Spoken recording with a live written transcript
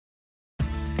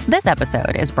This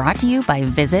episode is brought to you by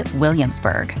Visit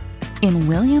Williamsburg. In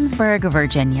Williamsburg,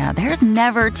 Virginia, there's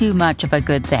never too much of a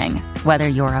good thing. Whether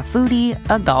you're a foodie,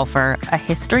 a golfer, a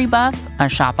history buff, a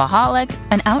shopaholic,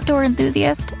 an outdoor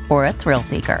enthusiast, or a thrill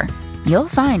seeker, you'll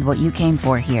find what you came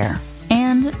for here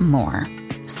and more.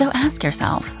 So ask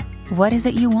yourself, what is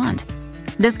it you want?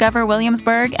 Discover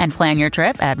Williamsburg and plan your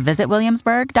trip at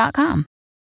visitwilliamsburg.com.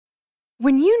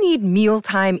 When you need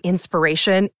mealtime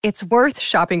inspiration, it's worth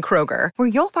shopping Kroger, where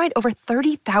you'll find over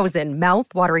 30,000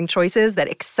 mouth-watering choices that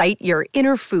excite your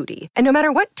inner foodie. And no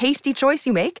matter what tasty choice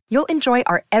you make, you'll enjoy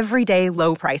our everyday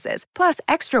low prices, plus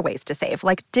extra ways to save,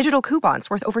 like digital coupons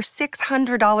worth over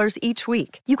 $600 each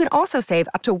week. You can also save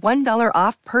up to $1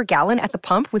 off per gallon at the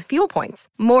pump with fuel points.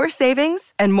 More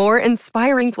savings and more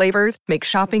inspiring flavors make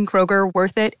shopping Kroger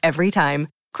worth it every time.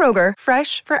 Kroger,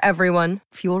 fresh for everyone.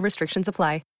 Fuel restrictions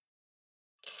apply.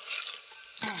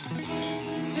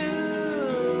 Tunes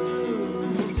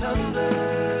and tumblers.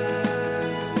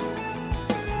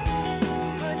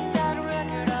 Put that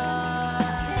record on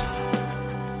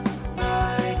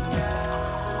right now.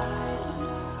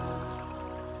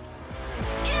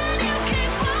 Can you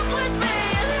keep up with me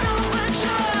in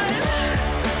overdrive?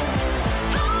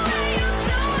 The way you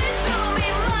do it to me,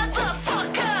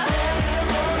 motherfucker.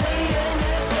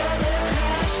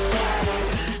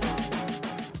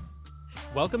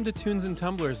 Welcome to Tunes and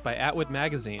Tumblers by Atwood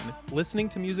Magazine. Listening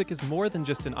to music is more than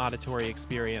just an auditory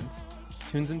experience.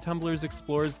 Tunes and Tumblers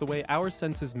explores the way our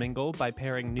senses mingle by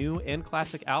pairing new and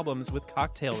classic albums with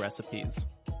cocktail recipes.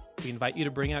 We invite you to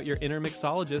bring out your inner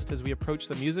mixologist as we approach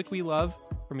the music we love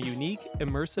from a unique,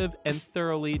 immersive, and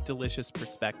thoroughly delicious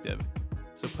perspective.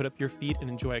 So put up your feet and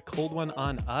enjoy a cold one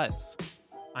on us.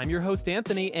 I'm your host,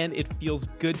 Anthony, and it feels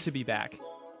good to be back.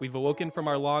 We've awoken from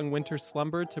our long winter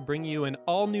slumber to bring you an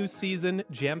all-new season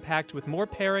jam-packed with more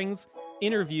pairings,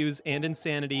 interviews, and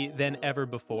insanity than ever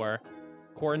before.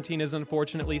 Quarantine is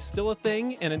unfortunately still a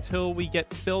thing, and until we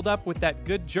get filled up with that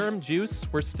good germ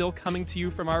juice, we're still coming to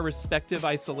you from our respective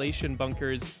isolation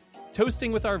bunkers,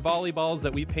 toasting with our volleyballs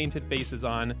that we painted faces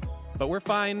on. But we're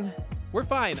fine. We're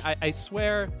fine. I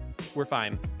swear, we're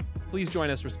fine. Please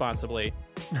join us responsibly.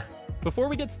 Before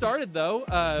we get started,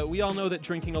 though, we all know that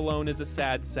drinking alone is a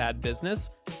sad, sad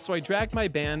business, so I dragged my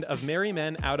band of merry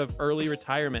men out of early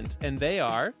retirement, and they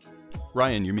are...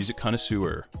 Ryan, your music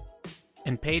connoisseur.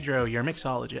 And Pedro, your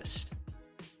mixologist.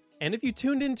 And if you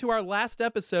tuned into our last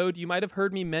episode, you might have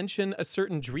heard me mention a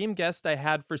certain dream guest I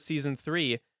had for Season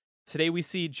 3. Today we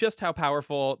see just how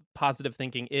powerful positive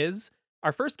thinking is.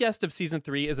 Our first guest of Season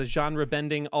 3 is a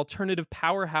genre-bending alternative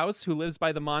powerhouse who lives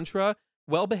by the mantra,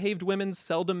 well-behaved women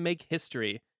seldom make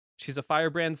history. She's a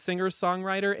firebrand singer,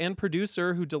 songwriter, and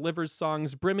producer who delivers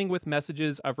songs brimming with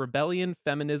messages of rebellion,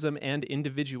 feminism, and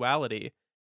individuality.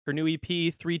 Her new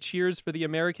EP, 3 Cheers for the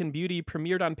American Beauty,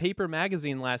 premiered on Paper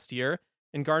Magazine last year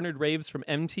and garnered raves from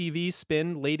MTV,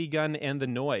 Spin, Lady Gun, and The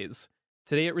Noise.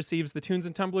 Today it receives the Tunes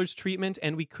and Tumblers treatment,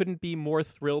 and we couldn't be more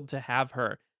thrilled to have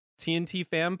her. TNT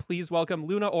fam, please welcome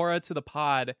Luna Ora to the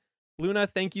pod. Luna,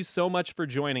 thank you so much for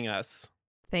joining us.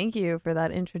 Thank you for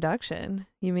that introduction.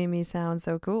 You made me sound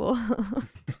so cool.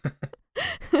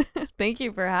 Thank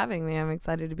you for having me. I'm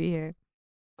excited to be here.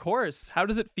 Of course. How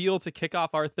does it feel to kick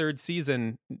off our 3rd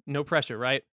season? No pressure,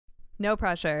 right? No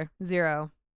pressure.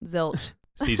 Zero. Zilch.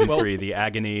 Season 3, the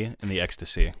agony and the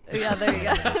ecstasy. Yeah, there you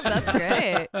go. That's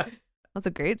great. That's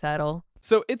a great title.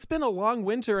 So it's been a long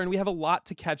winter and we have a lot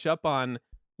to catch up on.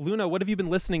 Luna, what have you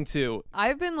been listening to?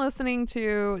 I've been listening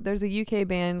to, there's a UK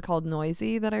band called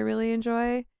Noisy that I really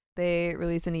enjoy. They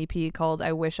released an EP called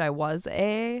I Wish I Was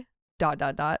a ...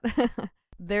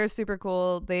 They're super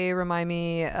cool. They remind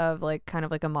me of like kind of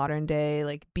like a modern day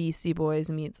like Beastie Boys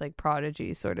meets like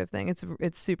Prodigy sort of thing.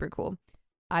 It's super cool.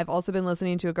 I've also been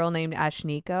listening to a girl named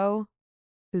Ashniko,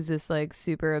 who's this like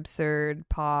super absurd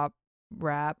pop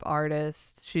rap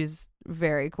artist. She's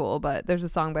very cool, but there's a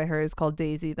song by hers called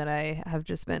Daisy that I have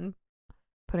just been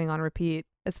putting on repeat.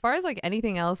 As far as like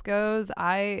anything else goes,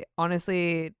 I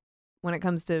honestly, when it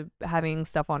comes to having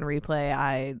stuff on replay,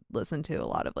 I listen to a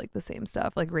lot of like the same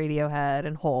stuff, like Radiohead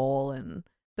and Hole and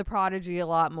The Prodigy a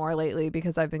lot more lately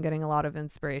because I've been getting a lot of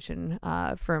inspiration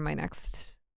for my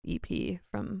next EP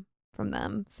from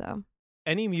them. So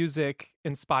any music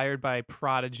inspired by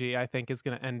Prodigy, I think, is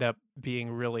going to end up being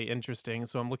really interesting.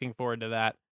 So I'm looking forward to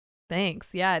that.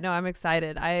 Thanks. Yeah, no, I'm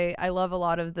excited. I love a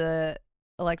lot of the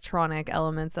electronic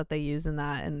elements that they use in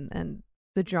that and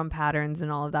the drum patterns and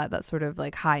all of that sort of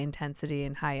like high intensity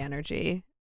and high energy.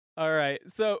 All right.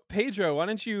 So Pedro, why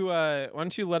don't you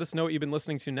let us know what you've been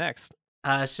listening to next?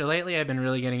 So lately I've been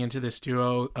really getting into this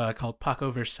duo called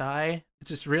Paco Versailles. It's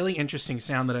this really interesting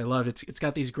sound that I love. It's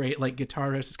got these great like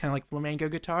guitar riffs. It's kind of like flamenco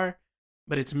guitar,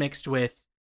 but it's mixed with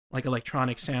like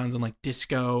electronic sounds and like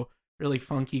disco, really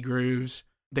funky grooves.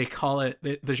 They call it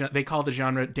they call the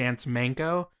genre dance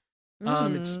manco.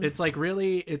 It's like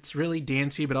it's really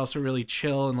dancey, but also really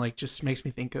chill, and like just makes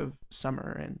me think of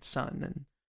summer and sun and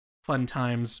fun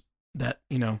times that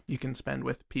you can spend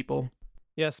with people.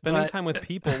 Yeah, spending But- time with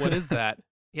people. What is that?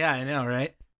 Yeah, I know,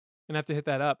 right? Gonna have to hit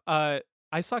that up.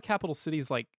 I saw Capital Cities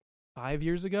like 5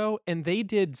 years ago, and they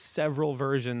did several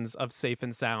versions of Safe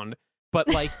and Sound, but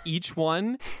like each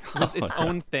one was its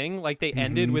own thing. Like they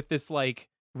ended Mhm. with this like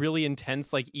really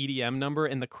intense like EDM number,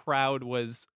 and the crowd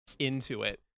was into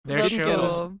it. Their That's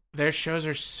shows, cool. their shows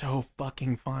are so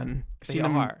fucking fun. I've They seen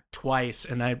them are. twice,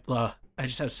 and I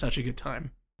just have such a good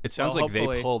time. It sounds Well, like they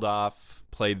hopefully- pulled off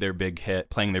playing their big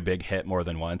hit more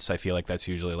than once. I feel like that's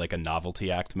usually like a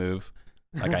novelty act move.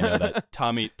 Like I know that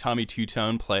Tommy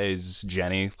Two-Tone plays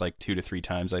Jenny like 2 to 3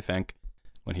 times, I think,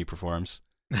 when he performs.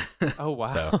 Oh wow.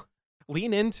 So-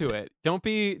 Lean into it. Don't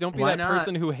be Why that not?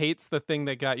 person who hates the thing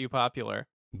that got you popular.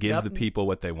 Give Yep. the people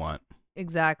what they want.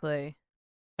 Exactly.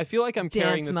 I feel like I'm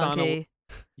carrying Dance this on. monkey.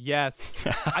 Yes.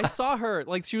 I saw her.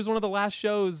 Like, she was one of the last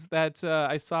shows that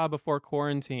I saw before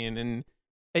quarantine. And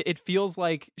it feels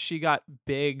like she got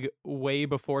big way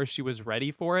before she was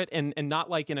ready for it. And not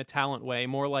like in a talent way,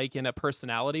 more like in a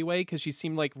personality way, because she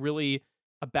seemed like really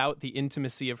about the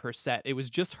intimacy of her set. It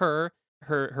was just her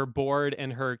board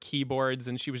and her keyboards,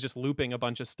 and she was just looping a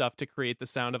bunch of stuff to create the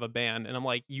sound of a band. And I'm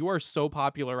like, you are so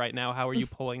popular right now. How are you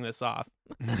pulling this off?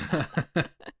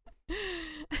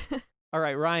 All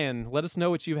right, Ryan, let us know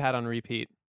what you've had on repeat.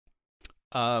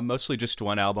 Mostly just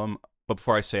one album. But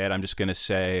before I say it, I'm just going to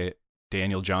say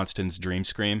Daniel Johnston's Dream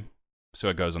Scream. So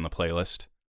it goes on the playlist.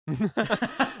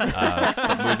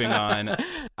 But moving on,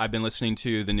 I've been listening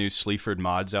to the new Sleaford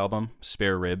Mods album,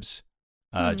 Spare Ribs.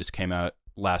 Just came out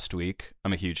last week.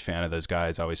 I'm a huge fan of those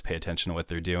guys. I always pay attention to what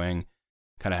they're doing.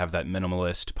 Kind of have that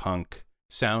minimalist punk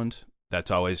sound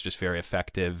that's always just very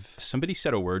effective. Somebody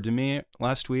said a word to me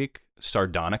last week,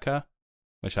 Sardonica,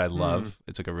 which I love.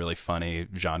 It's like a really funny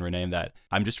genre name that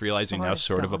I'm just realizing now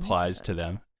sort of applies to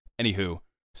them. Anywho,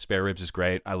 Spare Ribs is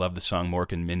great. I love the song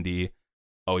Mork and Mindy.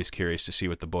 Always curious to see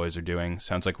what the boys are doing.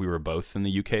 Sounds like we were both in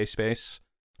the UK space,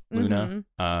 Luna.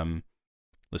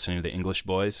 Listening to the English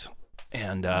boys.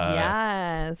 And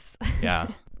Yes. yeah.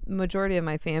 Majority of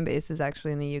my fan base is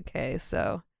actually in the UK,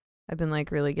 so I've been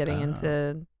like really getting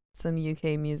into some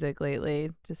UK music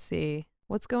lately to see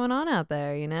what's going on out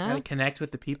there, you know? Gotta connect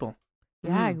with the people.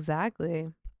 Yeah,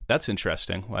 exactly. That's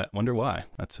interesting. I wonder why.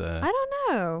 That's I don't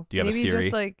know. Do you have a Maybe theory?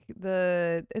 just like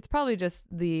it's probably just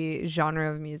the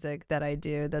genre of music that I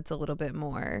do that's a little bit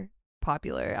more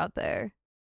popular out there.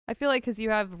 I feel like because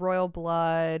you have Royal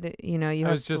Blood, you know, you I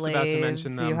have was just about to mention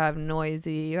Slaves, them. you have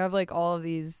Noisy, you have like all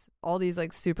these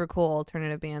like super cool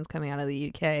alternative bands coming out of the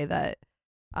UK that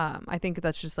I think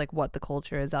that's just like what the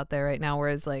culture is out there right now.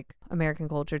 Whereas like American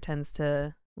culture tends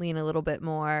to lean a little bit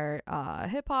more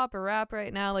hip hop or rap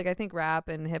right now. Like I think rap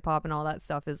and hip hop and all that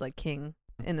stuff is like king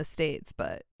in the States,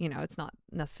 but you know, it's not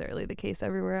necessarily the case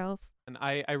everywhere else. And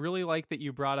I really like that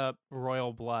you brought up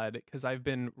Royal Blood, because I've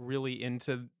been really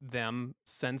into them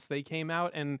since they came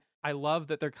out. And I love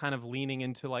that they're kind of leaning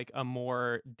into like a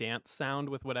more dance sound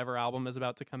with whatever album is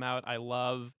about to come out. I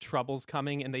love Trouble's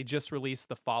Coming, and they just released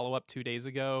the follow-up 2 days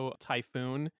ago,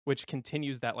 Typhoon, which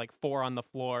continues that like 4 on the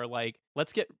floor. Like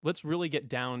let's really get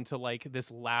down to like this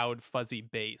loud fuzzy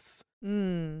bass.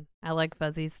 I like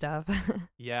fuzzy stuff.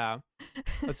 Yeah.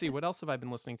 Let's see, what else have I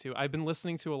been listening to? I've been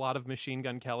listening to a lot of Machine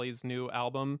Gun Kelly's new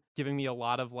album, giving me a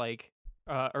lot of like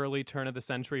early turn of the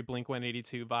century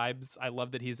Blink-182 vibes. I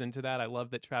love that he's into that. I love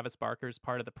that Travis Barker's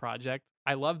part of the project.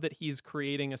 I love that he's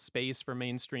creating a space for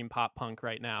mainstream pop punk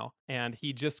right now. And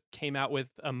he just came out with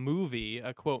a movie,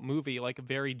 a quote movie, like a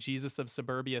very Jesus of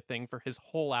Suburbia thing for his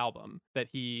whole album that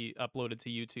he uploaded to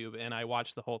YouTube. And I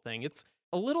watched the whole thing. It's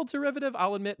a little derivative,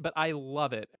 I'll admit, but I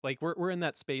love it. Like we're in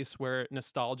that space where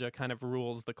nostalgia kind of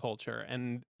rules the culture,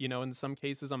 and you know, in some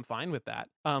cases, I'm fine with that.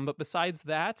 But besides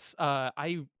that,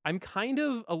 I'm kind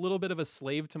of a little bit of a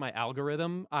slave to my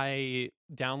algorithm. I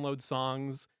download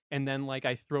songs and then like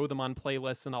I throw them on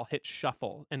playlists and I'll hit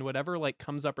shuffle, and whatever like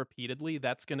comes up repeatedly,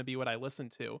 that's going to be what I listen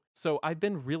to. So I've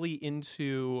been really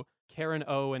into Karen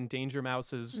O and Danger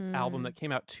Mouse's album that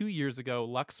came out 2 years ago,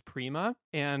 Lux Prima,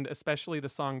 and especially the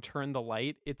song Turn the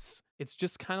Light. It's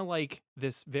just kind of like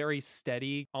this very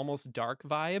steady, almost dark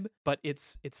vibe, but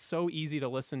it's so easy to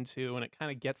listen to, and it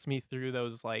kind of gets me through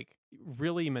those like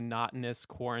really monotonous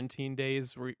quarantine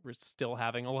days. We're still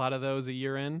having a lot of those a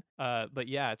year in. But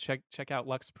yeah, check out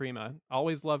Lux Prima.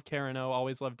 Always love Karen O,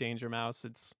 always love Danger Mouse.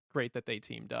 It's great that they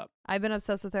teamed up. I've been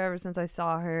obsessed with her ever since I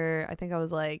saw her. I think I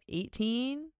was like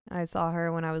 18. I saw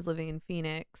her when I was living in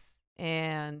Phoenix,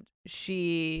 and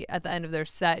she, at the end of their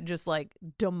set, just like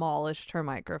demolished her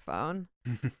microphone.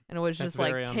 And it was just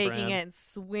like very on taking brand. it and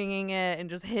swinging it and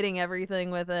just hitting everything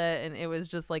with it. And it was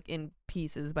just like in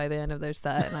pieces by the end of their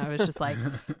set. And I was just like,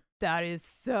 that is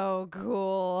so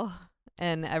cool.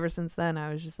 And ever since then,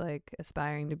 I was just like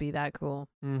aspiring to be that cool.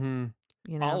 Mm-hmm.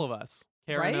 You know? All of us.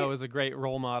 Karen O Right? is a great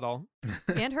role model.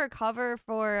 And her cover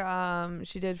for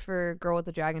she did for Girl with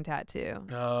the Dragon Tattoo.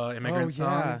 Oh, Immigrant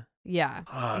Song. Yeah.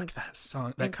 Fuck, that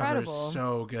song. That cover Incredible. is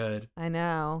so good. I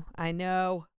know.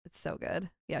 It's so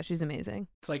good. Yeah, she's amazing.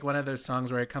 It's like one of those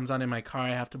songs where it comes on in my car. I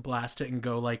have to blast it and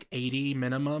go like 80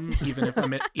 minimum, even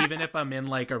if I'm in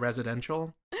like a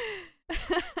residential.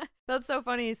 That's so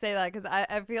funny you say that, because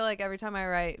I feel like every time I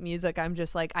write music, I'm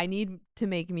just like, I need to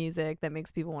make music that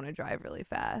makes people want to drive really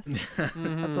fast.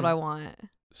 That's what I want.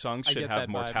 Songs I should get have that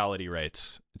vibe. mortality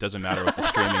rates. It doesn't matter what the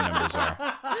streaming numbers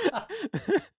are.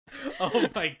 Oh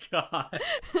my god.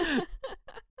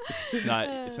 It's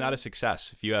not a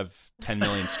success. If you have 10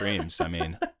 million streams, I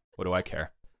mean, what do I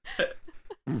care?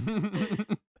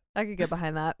 I could get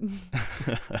behind that.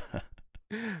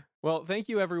 Well, thank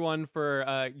you everyone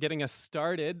for getting us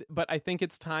started, but I think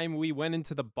it's time we went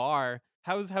into the bar.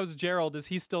 How's Gerald? Is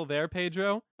he still there,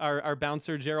 Pedro? Our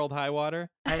bouncer, Gerald Highwater?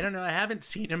 I don't know. I haven't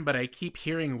seen him, but I keep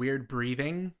hearing weird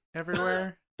breathing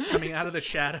everywhere coming out of the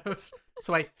shadows.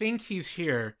 So I think he's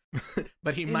here,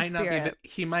 but he In might spirit.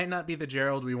 not be the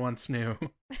Gerald we once knew.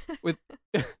 With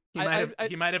He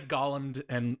might have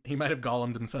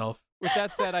gollumed himself. With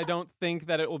that said, I don't think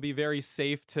that it will be very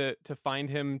safe to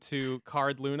find him to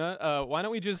card Luna. Why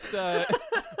don't we just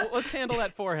let's handle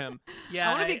that for him? Yeah,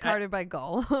 I want to be carded by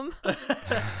Gollum.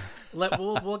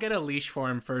 We'll get a leash for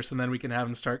him first, and then we can have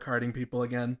him start carding people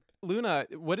again. Luna,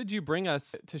 what did you bring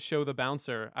us to show the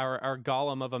bouncer, our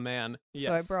golem of a man?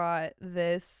 So I brought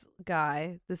this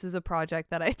guy. This is a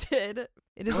project that I did.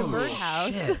 It is a Oh,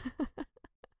 birdhouse. shit.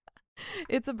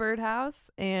 It's a birdhouse,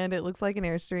 and it looks like an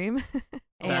Airstream.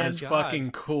 That And is God.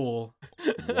 fucking cool.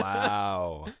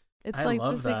 Wow. it's I like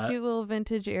love just that. a cute little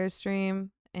vintage Airstream,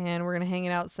 and we're gonna hang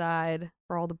it outside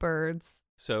for all the birds.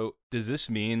 So does this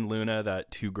mean, Luna,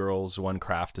 that Two Girls, One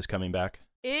Craft is coming back?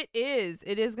 It is.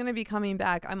 It is going to be coming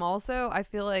back. I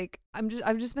feel like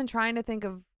I've just been trying to think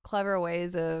of clever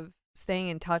ways of staying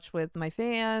in touch with my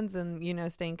fans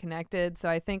and, staying connected. So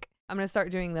I think I'm going to start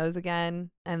doing those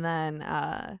again. And then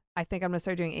I think I'm going to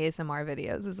start doing ASMR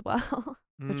videos as well,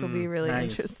 which will be really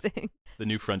nice. interesting. The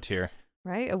new frontier.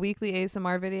 Right? A weekly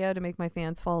ASMR video to make my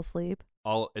fans fall asleep.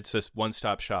 It's just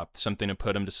one-stop shop, something to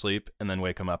put them to sleep and then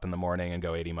wake them up in the morning and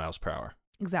go 80 miles per hour.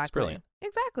 Exactly. brilliant.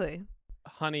 Exactly.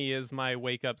 Honey is my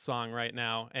wake up song right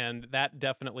now, and that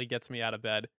definitely gets me out of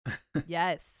bed.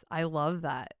 Yes, I love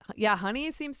that. Yeah,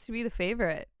 Honey seems to be the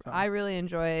favorite. I really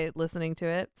enjoy listening to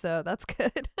it, so that's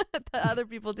good that other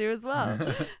people do as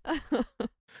well.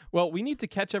 Well, we need to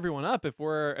catch everyone up if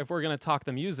we're going to talk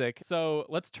the music. So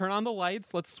let's turn on the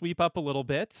lights. Let's sweep up a little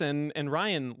bit, and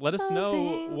Ryan, let us know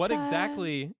Closing what time.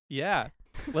 exactly. Yeah,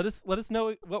 let us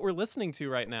know what we're listening to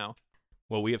right now.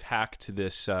 Well, we have hacked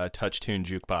this TouchTune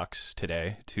jukebox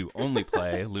today to only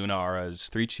play Luna Ara's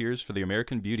 3 Cheers for the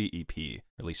American Beauty EP,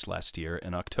 released last year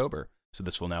in October. So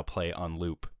this will now play on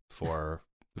loop for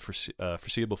the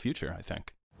foreseeable future, I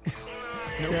think.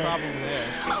 No problem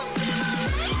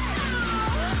there.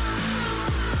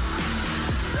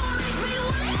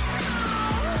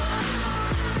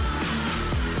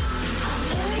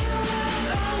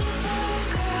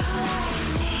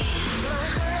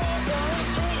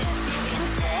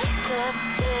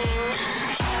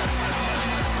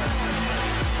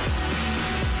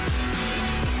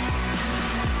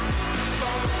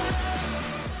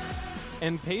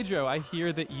 And Pedro, I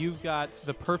hear that you've got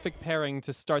the perfect pairing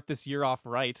to start this year off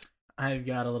right. I've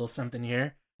got a little something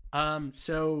here.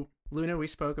 So Luna, we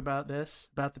spoke about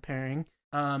the pairing.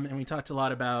 And we talked a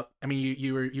lot about,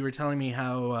 you were telling me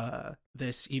how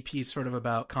this EP is sort of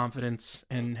about confidence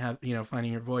and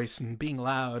finding your voice and being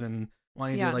loud and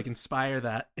wanting Yeah. to inspire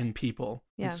that in people.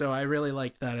 Yeah. And so I really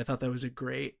liked that. I thought that was a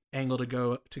great angle to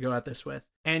go at this with.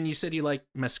 And you said you like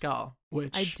mezcal,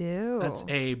 which I do. that's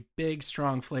a big,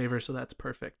 strong flavor, so that's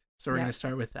perfect. So we're Yeah. going to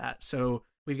start with that. So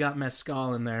we've got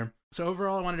mezcal in there. So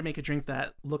overall, I wanted to make a drink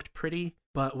that looked pretty,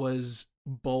 but was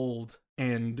bold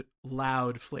and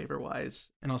loud flavor-wise,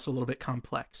 and also a little bit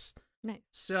complex. Nice.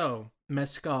 So,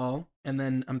 mezcal, and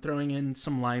then I'm throwing in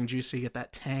some lime juice so you get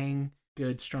that tang,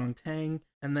 good strong tang,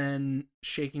 and then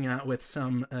shaking out with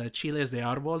some chiles de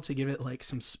árbol to give it like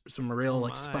some real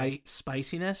like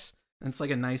spiciness. And it's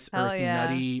like a nice Hell earthy, yeah.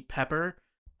 nutty pepper.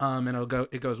 And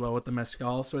it goes well with the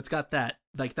mezcal. So it's got that,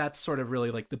 like that's sort of really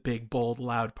like the big, bold,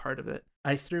 loud part of it.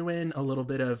 I threw in a little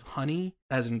bit of honey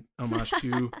as an homage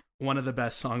to one of the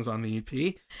best songs on the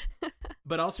EP,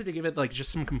 but also to give it like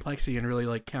just some complexity and really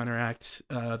like counteract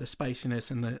the spiciness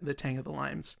and the tang of the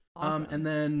limes. Awesome. And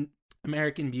then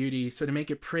American Beauty, so to make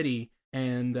it pretty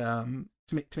and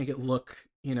to make it look,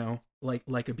 you know,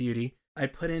 like a beauty, I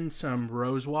put in some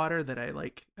rose water that I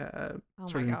like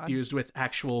sort of God. infused with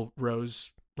actual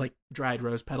rose, like dried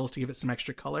rose petals to give it some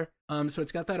extra color. So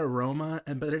it's got that aroma,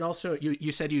 but it also,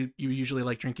 you said you usually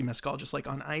like drinking mezcal just like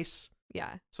on ice.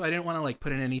 Yeah. So I didn't want to like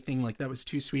put in anything like that was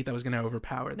too sweet that was going to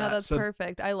overpower that. No, that's so,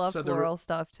 perfect. I love so the- floral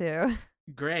stuff too.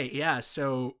 Great, yeah.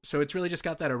 So it's really just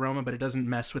got that aroma, but it doesn't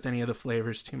mess with any of the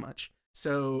flavors too much.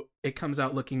 So it comes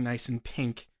out looking nice and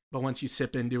pink, but once you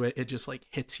sip into it, it just like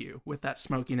hits you with that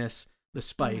smokiness, the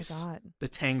spice, Oh my God. the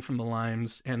tang from the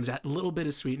limes, and that little bit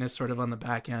of sweetness sort of on the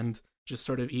back end, just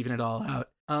sort of even it all out.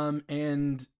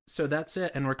 And so that's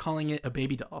it, and we're calling it a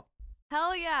baby doll.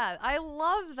 Hell yeah. I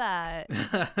love that.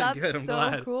 That's Good, I'm so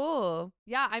glad. cool.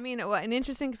 Yeah, I mean, an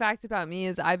interesting fact about me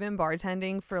is I've been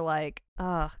bartending for like,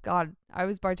 oh God, I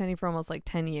was bartending for almost like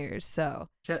 10 years. So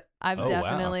Shit. I've Oh, wow.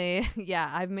 definitely,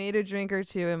 yeah, I've made a drink or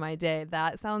two in my day.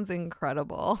 That sounds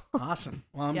incredible. Awesome.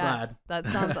 Well, I'm Yeah, glad. that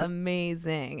sounds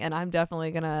amazing. And I'm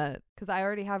definitely gonna, because I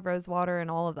already have rose water and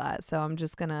all of that. So I'm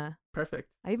just gonna, Perfect.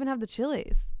 I even have the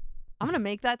chilies. I'm gonna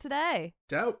make that today.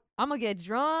 Dope. I'm gonna get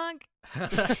drunk.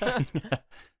 Mm.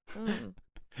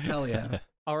 Hell yeah.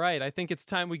 All right, I think it's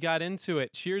time we got into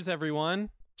it. Cheers, everyone.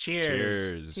 Cheers.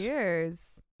 Cheers.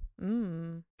 Cheers.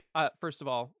 Mm. First of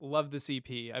all, love this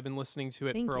EP. I've been listening to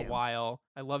it Thank for a you. while.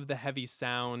 I love the heavy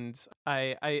sound.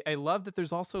 I love that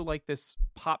there's also like this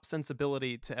pop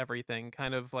sensibility to everything,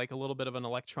 kind of like a little bit of an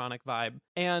electronic vibe.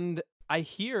 And I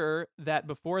hear that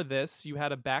before this, you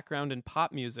had a background in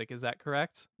pop music. Is that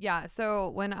correct? Yeah, so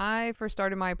when I first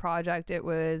started my project, it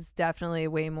was definitely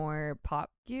way more pop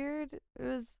geared.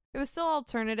 It was still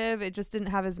alternative. It just didn't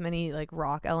have as many like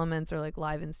rock elements or like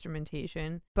live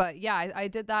instrumentation. But yeah, I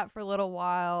did that for a little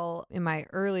while in my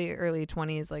early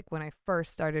 20s, like when I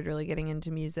first started really getting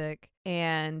into music.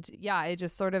 And yeah, it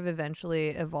just sort of eventually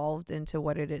evolved into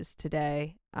what it is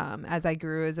today. As I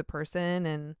grew as a person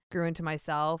and grew into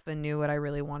myself and knew what I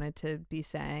really wanted to be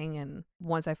saying. And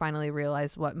once I finally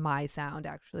realized what my sound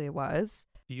actually was.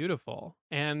 Beautiful.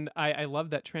 And I love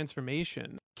that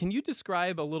transformation. Can you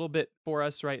describe a little bit for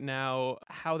us right now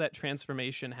how that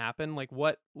transformation happened? Like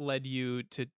what led you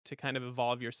to kind of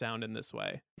evolve your sound in this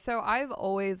way? So I've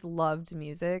always loved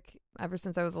music. Ever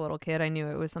since I was a little kid, I knew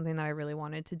it was something that I really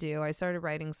wanted to do. I started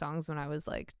writing songs when I was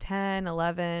like 10,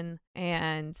 11,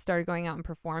 and started going out and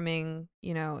performing,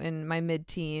 you know, in my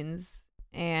mid-teens.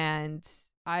 And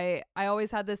I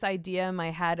always had this idea in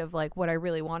my head of like what I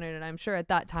really wanted. And I'm sure at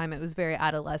that time it was very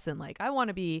adolescent. Like I want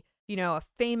to be, you know, a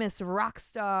famous rock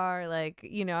star. Like,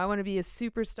 you know, I want to be a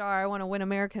superstar. I want to win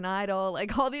American Idol.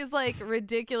 Like all these like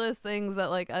ridiculous things that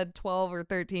like a 12 or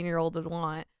 13-year-old would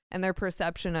want and their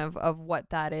perception of what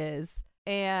that is.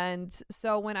 And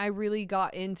so when I really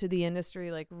got into the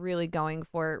industry, like really going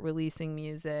for it, releasing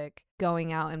music,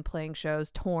 going out and playing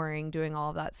shows, touring, doing all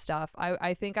of that stuff,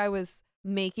 I think I was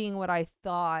making what I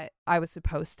thought I was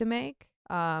supposed to make,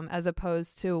 as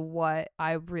opposed to what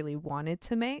I really wanted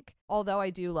to make. Although I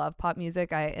do love pop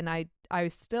music, I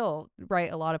still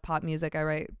write a lot of pop music. I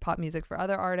write pop music for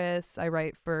other artists. I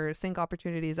write for sync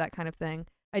opportunities, that kind of thing.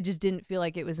 I just didn't feel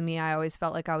like it was me. I always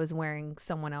felt like I was wearing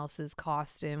someone else's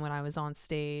costume when I was on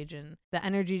stage, and the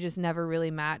energy just never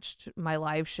really matched my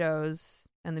live shows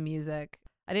and the music.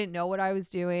 I didn't know what I was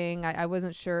doing. I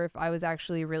wasn't sure if I was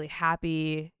actually really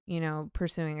happy, you know,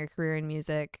 pursuing a career in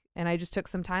music. And I just took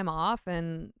some time off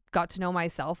and got to know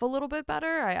myself a little bit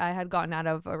better. I had gotten out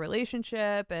of a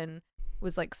relationship and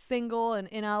was like single and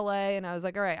in LA, and I was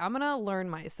like, all right, I'm gonna learn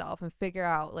myself and figure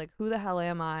out like who the hell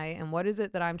am I and what is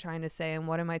it that I'm trying to say and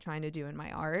what am I trying to do in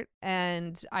my art.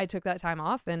 And I took that time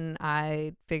off and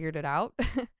I figured it out.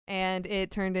 And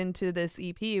it turned into this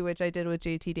EP, which I did with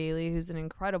JT Daly, who's an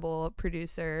incredible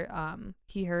producer.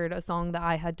 He heard a song that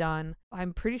I had done,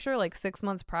 I'm pretty sure like 6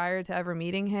 months prior to ever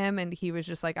meeting him. And he was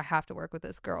just like, I have to work with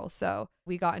this girl. So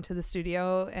we got into the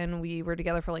studio and we were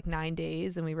together for like 9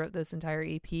 days and we wrote this entire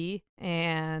EP.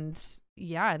 And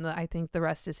yeah, and I think the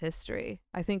rest is history.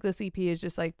 I think this EP is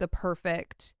just like the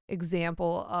perfect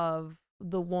example of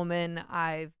the woman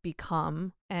I've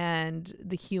become and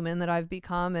the human that I've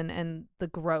become, and the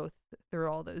growth through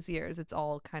all those years. It's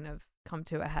all kind of come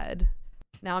to a head.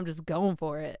 Now I'm just going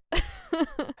for it.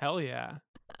 Hell yeah.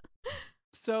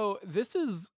 So this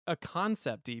is a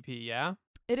concept EP, yeah?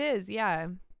 It is, yeah.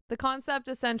 The concept,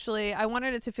 essentially, I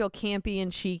wanted it to feel campy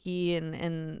and cheeky,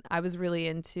 and I was really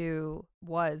into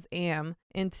like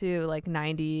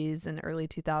 90s and early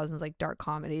 2000s, like dark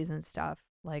comedies and stuff,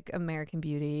 like American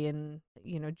Beauty and,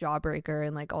 Jawbreaker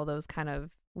and like all those kind of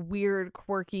weird,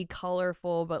 quirky,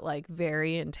 colorful, but like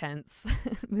very intense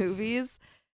movies.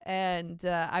 And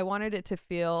I wanted it to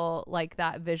feel like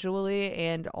that visually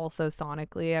and also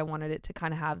sonically. I wanted it to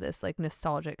kind of have this like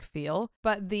nostalgic feel.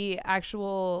 But the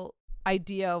actual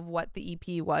idea of what the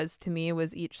EP was to me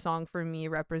was each song for me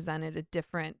represented a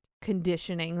different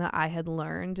conditioning that I had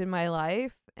learned in my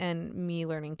life and me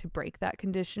learning to break that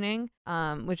conditioning,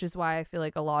 which is why I feel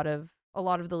like a lot of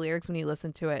the lyrics, when you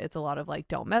listen to it, it's a lot of like,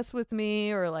 don't mess with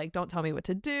me, or like, don't tell me what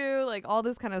to do, like all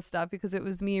this kind of stuff, because it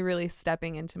was me really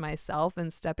stepping into myself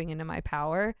and stepping into my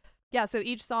power. Yeah, so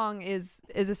each song is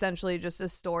essentially just a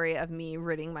story of me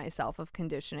ridding myself of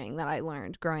conditioning that I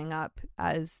learned growing up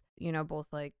as, both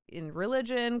like in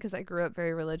religion, because I grew up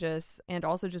very religious, and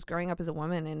also just growing up as a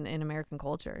woman in American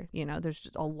culture. There's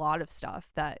just a lot of stuff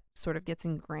that sort of gets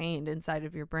ingrained inside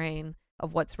of your brain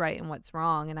of what's right and what's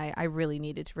wrong, and I really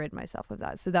needed to rid myself of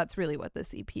that. So that's really what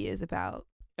this EP is about.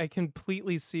 I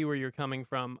completely see where you're coming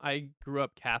from. I grew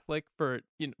up Catholic for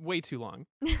way too long.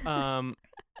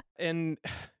 And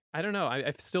I don't know.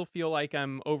 I still feel like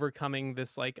I'm overcoming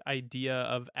this like idea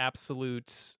of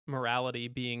absolute morality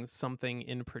being something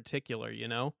in particular,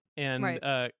 and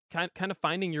Right. Kind of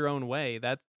finding your own way.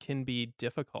 That can be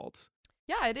difficult.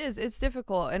 Yeah, it is. It's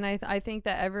difficult. And I think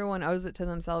that everyone owes it to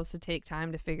themselves to take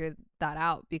time to figure that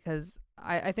out, because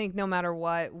I think no matter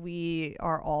what, we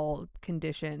are all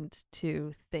conditioned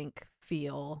to think,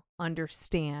 feel,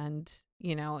 understand,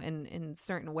 in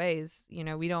certain ways.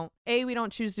 We don't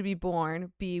choose to be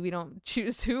born. B, we don't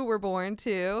choose who we're born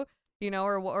to,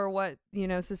 or what,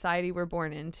 society we're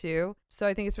born into. So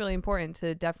I think it's really important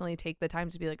to definitely take the time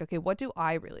to be like, okay, what do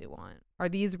I really want? Are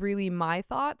these really my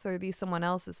thoughts, or are these someone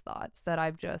else's thoughts that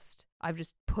I've just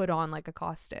put on like a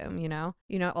costume,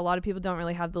 A lot of people don't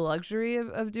really have the luxury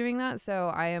of doing that. So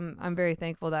I'm very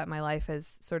thankful that my life has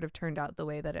sort of turned out the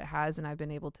way that it has, and I've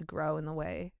been able to grow in the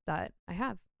way that I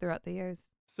have throughout the years.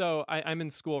 So I'm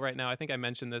in school right now. I think I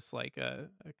mentioned this like a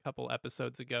couple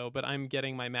episodes ago, but I'm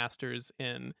getting my master's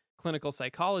in clinical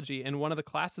psychology, and one of the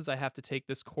classes I have to take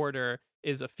this quarter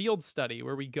is a field study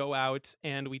where we go out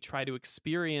and we try to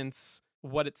experience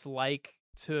what it's like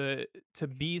to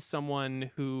be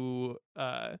someone who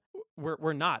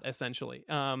we're not, essentially,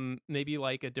 maybe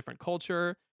like a different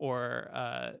culture, or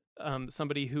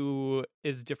somebody who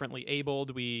is differently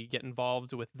abled. We get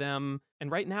involved with them,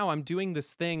 and right now I'm doing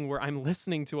this thing where I'm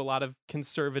listening to a lot of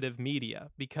conservative media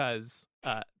because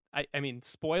I mean,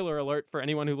 spoiler alert for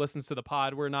anyone who listens to the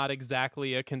pod, we're not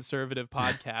exactly a conservative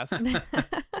podcast.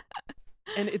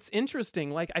 And it's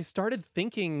interesting, like, I started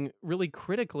thinking really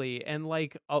critically, and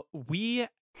like we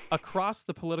across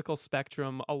the political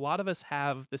spectrum, a lot of us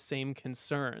have the same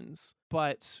concerns,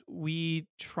 but we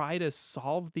try to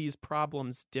solve these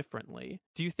problems differently.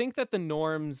 Do you think that the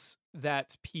norms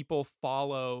that people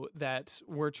follow that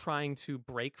we're trying to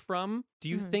break from, do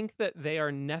you think that they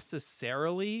are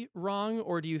necessarily wrong,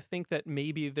 or do you think that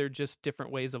maybe they're just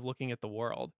different ways of looking at the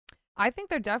world? I think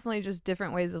they're definitely just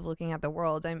different ways of looking at the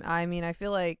world. I mean, I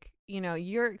feel like,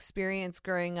 your experience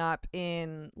growing up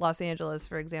in Los Angeles,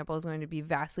 for example, is going to be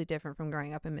vastly different from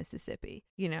growing up in Mississippi.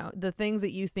 The things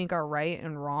that you think are right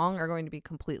and wrong are going to be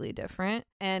completely different.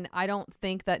 And I don't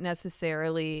think that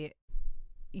necessarily,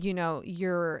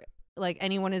 you're like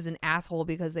anyone is an asshole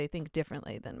because they think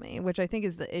differently than me, which I think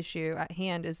is the issue at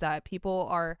hand, is that people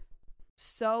are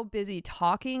so busy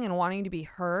talking and wanting to be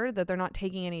heard that they're not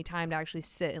taking any time to actually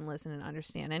sit and listen and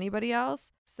understand anybody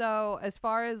else. So as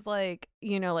far as like,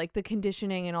 like the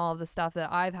conditioning and all of the stuff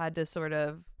that I've had to sort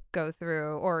of go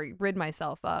through or rid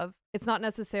myself of, it's not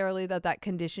necessarily that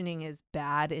conditioning is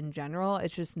bad in general.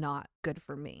 It's just not good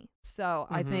for me. So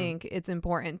I think it's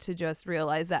important to just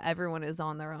realize that everyone is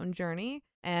on their own journey,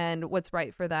 and what's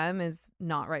right for them is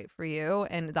not right for you,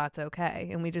 and that's okay.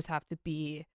 And we just have to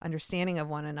be understanding of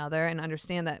one another and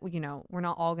understand that, we're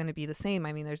not all going to be the same.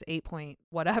 I mean, there's 8.2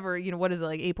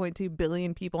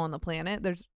 billion people on the planet.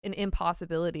 There's an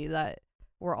impossibility that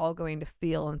we're all going to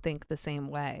feel and think the same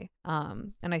way.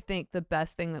 And I think the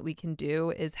best thing that we can do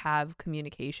is have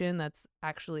communication that's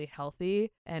actually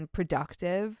healthy and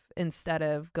productive instead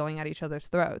of going at each other's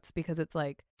throats. Because it's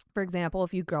like, for example,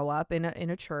 if you grow up in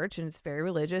a church and it's very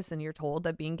religious and you're told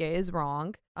that being gay is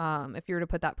wrong, if you were to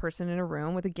put that person in a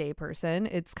room with a gay person,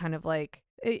 it's kind of like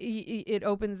it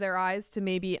opens their eyes to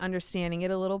maybe understanding it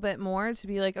a little bit more, to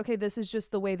be like, okay, this is just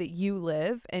the way that you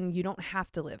live and you don't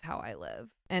have to live how I live,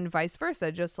 and vice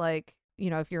versa. Just like,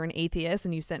 you know, if you're an atheist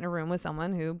and you sit in a room with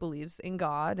someone who believes in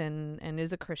God and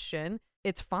is a Christian,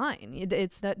 it's fine.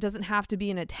 That doesn't have to be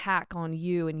an attack on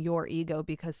you and your ego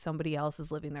because somebody else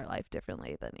is living their life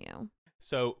differently than you.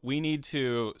 So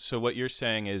what you're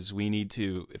saying is we need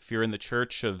to, if you're in the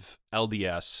church of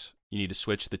LDS, you need to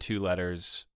switch the 2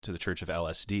 letters to the church of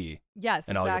LSD. Yes,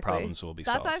 and exactly. all your problems will be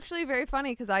solved. That's actually very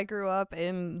funny because I grew up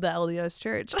in the LDS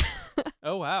church.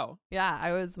 Oh, wow. Yeah,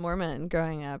 I was Mormon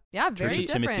growing up. Yeah, very Church of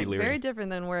Timothy different. Leary. Very different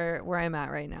than where I'm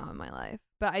at right now in my life.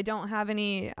 But I don't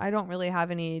really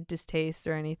have any distaste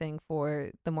or anything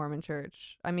for the Mormon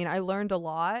church. I mean, I learned a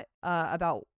lot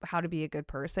about how to be a good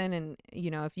person. And, you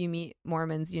know, if you meet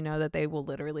Mormons, you know that they will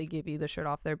literally give you the shirt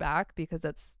off their back because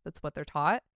that's what they're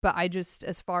taught. But I just,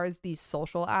 as far as the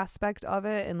social aspect of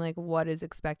it and like what is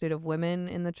expected of women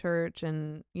in the church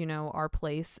and, you know, our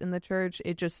place in the church,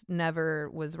 it just never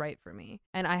was right for me.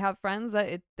 And I have friends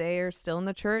that they are still in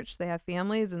the church, they have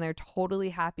families, and they're totally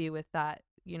happy with that,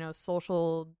 you know,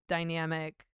 social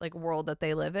dynamic like world that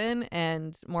they live in,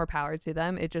 and more power to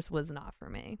them. It just was not for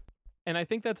me. And I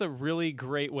think that's a really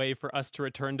great way for us to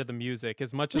return to the music.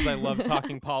 As much as I love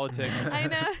talking politics. I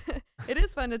know. It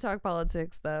is fun to talk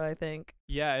politics, though, I think.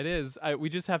 Yeah, it is. We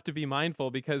just have to be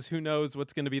mindful because who knows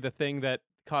what's going to be the thing that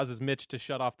causes Mitch to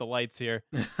shut off the lights here.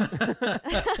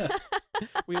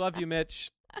 We love you, Mitch.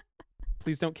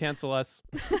 Please don't cancel us.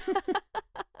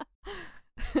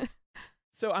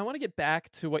 So I want to get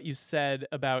back to what you said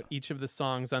about each of the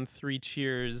songs on Three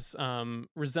Cheers,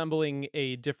 resembling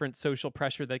a different social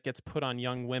pressure that gets put on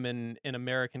young women in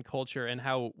American culture and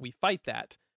how we fight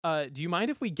that. Do you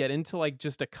mind if we get into like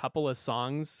just a couple of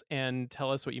songs and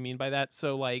tell us what you mean by that?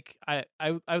 So like I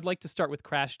would like to start with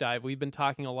Crash Dive. We've been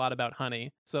talking a lot about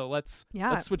Honey. So let's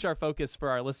switch our focus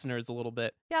for our listeners a little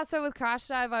bit. Yeah, so with Crash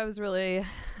Dive,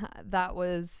 that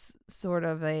was sort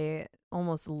of a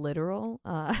almost literal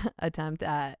attempt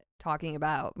at talking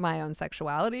about my own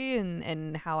sexuality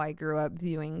and how I grew up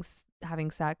viewing having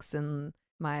sex and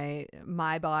my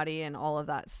body and all of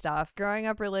that stuff. Growing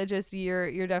up religious,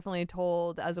 you're definitely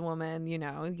told as a woman, you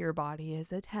know, your body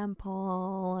is a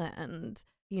temple and,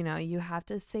 you know, you have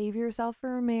to save yourself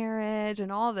for marriage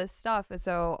and all this stuff. And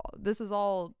so this was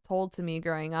all told to me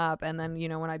growing up. And then, you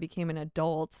know, when I became an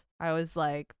adult, I was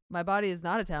like, my body is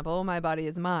not a temple. My body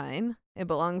is mine. It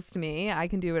belongs to me. I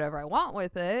can do whatever I want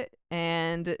with it.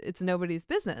 And it's nobody's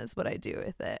business what I do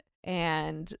with it.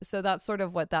 And so that's sort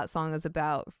of what that song is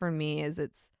about for me.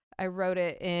 I wrote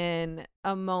it in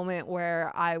a moment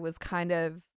where I was kind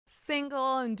of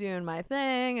single and doing my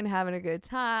thing and having a good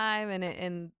time,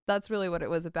 and that's really what it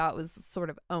was about, was sort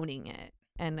of owning it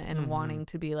and wanting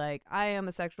to be like, I am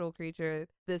a sexual creature.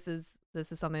 This is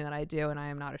something that I do, and I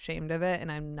am not ashamed of it,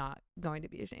 and I'm not going to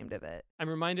be ashamed of it. I'm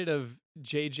reminded of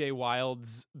J.J.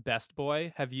 Wilde's Best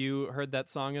Boy. Have you heard that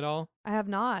song at all? I have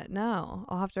not. No,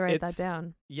 I'll have to write that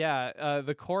down. Yeah,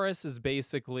 the chorus is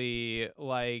basically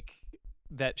like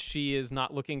that she is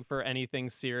not looking for anything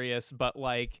serious, but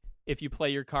like, if you play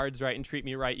your cards right and treat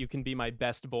me right, you can be my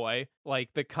best boy.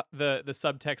 Like the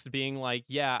subtext being like,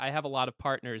 yeah, I have a lot of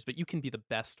partners, but you can be the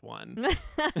best one.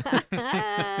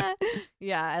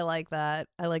 Yeah, I like that.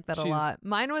 I like that a lot.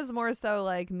 Mine was more so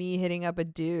like me hitting up a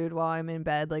dude while I'm in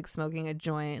bed, like smoking a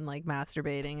joint and like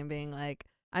masturbating and being like,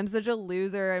 I'm such a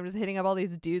loser. I'm just hitting up all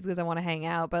these dudes because I want to hang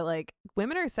out. But like,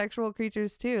 women are sexual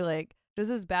creatures too. Like, just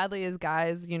as badly as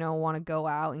guys, you know, want to go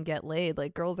out and get laid,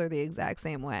 like girls are the exact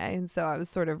same way. And so I was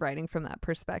sort of writing from that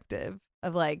perspective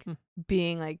of like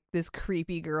being like this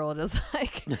creepy girl, just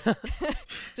like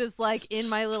in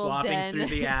my little Swapping den through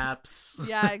the apps.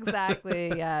 Yeah, exactly.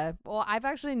 Yeah. Well, I've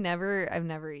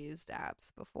never used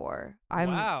apps before.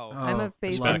 Wow. I'm a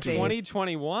face to Respect. face.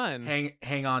 2021.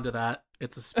 Hang on to that.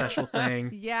 It's a special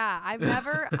thing. Yeah,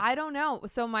 I don't know.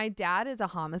 So my dad is a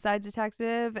homicide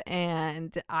detective,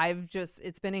 and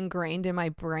it's been ingrained in my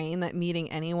brain that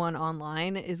meeting anyone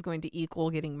online is going to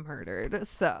equal getting murdered.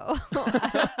 So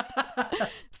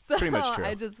Pretty much true.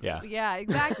 Yeah,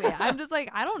 exactly. I'm just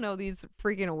like, I don't know these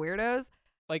freaking weirdos.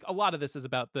 Like, a lot of this is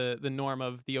about the norm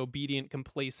of the obedient,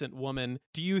 complacent woman.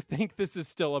 Do you think this is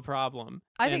still a problem?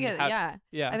 I think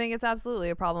Yeah. I think it's absolutely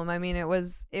a problem. I mean, it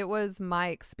was my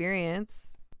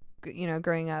experience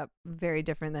growing up very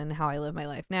different than how I live my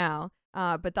life now.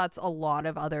 But that's a lot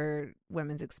of other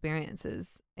women's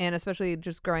experiences. And especially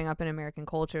just growing up in American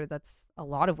culture, that's a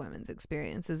lot of women's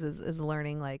experiences is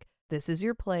learning like, this is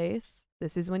your place.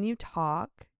 This is when you talk,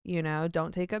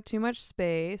 don't take up too much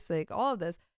space, like all of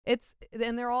this.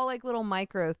 And they're all like little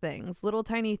micro things, little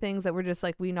tiny things that we're just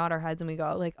like, we nod our heads and we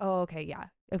go like, oh, okay, yeah.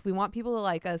 If we want people to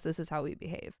like us, this is how we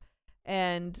behave.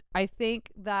 And I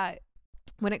think that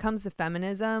when it comes to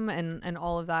feminism and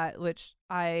all of that, which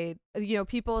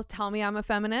people tell me I'm a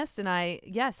feminist, and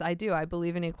yes, I do. I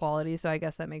believe in equality, so I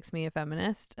guess that makes me a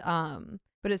feminist.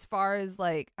 But as far as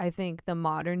like, I think the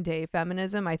modern day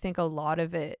feminism, I think a lot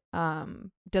of it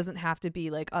doesn't have to be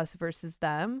like us versus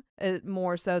them,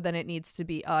 more so than it needs to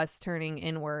be us turning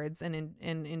inwards and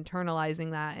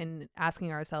internalizing that and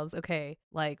asking ourselves, okay,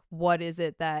 like what is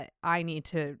it that I need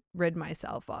to rid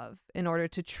myself of in order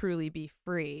to truly be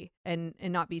free and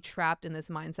not be trapped in this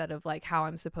mindset of like how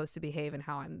I'm supposed to behave and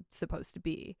how I'm supposed to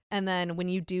be. And then when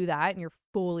you do that and you're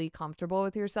fully comfortable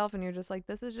with yourself and you're just like,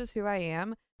 this is just who I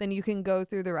am, then you can go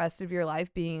through the rest of your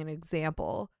life being an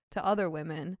example to other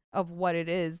women of what it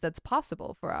is that's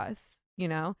possible for us.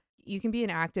 You can be an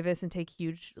activist and take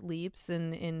huge leaps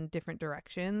in different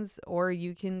directions, or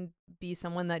you can be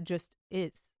someone that just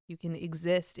is. You can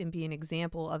exist and be an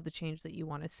example of the change that you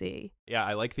want to see. Yeah,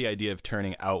 I like the idea of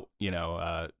turning out,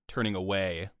 turning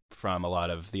away from a lot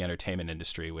of the entertainment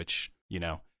industry, which,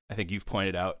 I think you've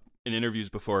pointed out in interviews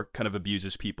before, kind of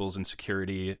abuses people's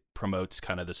insecurity, promotes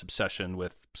kind of this obsession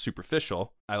with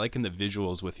superficial. I like in the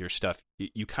visuals with your stuff,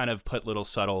 you kind of put little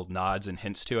subtle nods and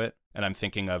hints to it. And I'm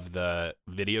thinking of the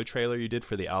video trailer you did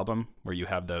for the album where you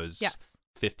have those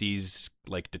 50s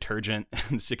like detergent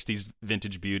and 60s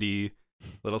vintage beauty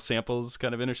little samples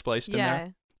kind of interspliced in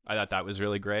there. I thought that was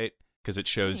really great because it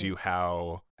shows you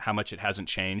how much it hasn't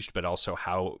changed, but also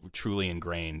how truly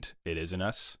ingrained it is in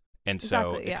us. And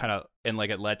so it kind of, and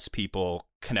like it lets people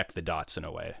connect the dots in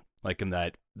a way. Like in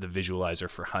that, the visualizer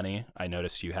for Honey, I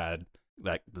noticed you had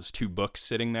like those two books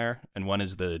sitting there. And one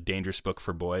is the Dangerous Book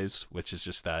for Boys, which is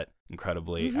just that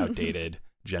incredibly outdated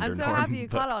gender I'm so norm happy you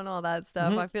book. caught on all that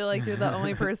stuff. I feel like you're the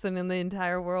only person in the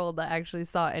entire world that actually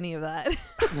saw any of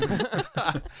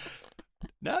that.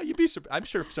 No, I'm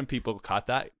sure some people caught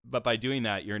that, but by doing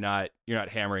that, you're not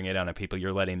hammering it on people.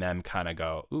 You're letting them kind of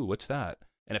go, ooh, what's that?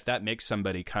 And if that makes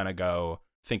somebody kind of go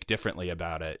think differently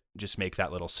about it, just make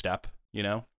that little step,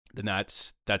 then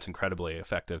that's incredibly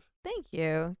effective. Thank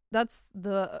you. That's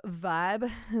the vibe,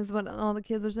 is what all the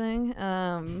kids are saying.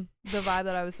 The vibe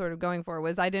that I was sort of going for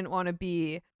was I didn't want to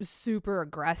be super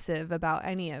aggressive about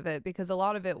any of it because a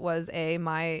lot of it was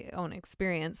my own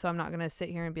experience. So I'm not going to sit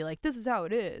here and be like, this is how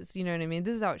it is. You know what I mean?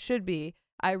 This is how it should be.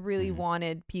 I really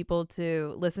wanted people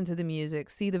to listen to the music,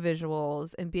 see the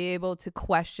visuals, and be able to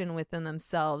question within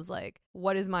themselves, like,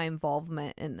 what is my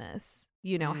involvement in this?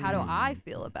 How do I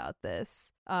feel about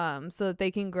this? So that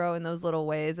they can grow in those little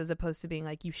ways as opposed to being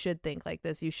like, you should think like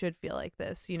this, you should feel like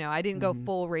this. I didn't go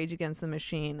full Rage Against the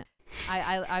Machine.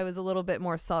 I was a little bit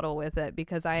more subtle with it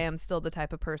because I am still the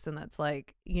type of person that's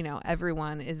like,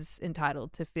 everyone is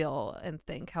entitled to feel and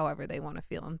think however they want to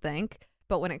feel and think.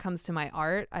 But when it comes to my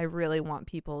art, I really want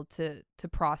people to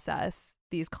process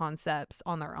these concepts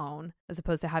on their own as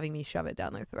opposed to having me shove it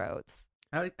down their throats.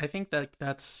 I think that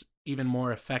that's even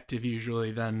more effective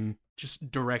usually than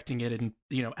just directing it and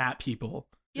at people.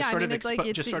 Just Yeah, sort I of mean,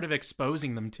 it's sort of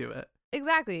exposing them to it.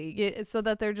 Exactly, so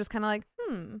that they're just kind of like,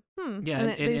 Yeah, and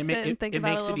and they it sit and think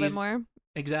about it a little bit more.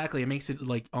 Exactly, it makes it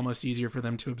like almost easier for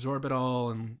them to absorb it all,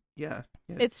 and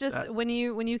It's just when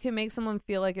you can make someone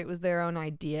feel like it was their own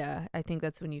idea, I think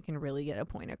that's when you can really get a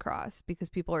point across because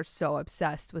people are so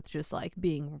obsessed with just like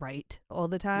being right all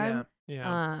the time.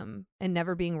 And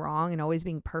never being wrong and always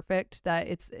being perfect that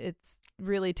it's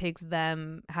really takes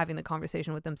them having the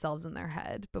conversation with themselves in their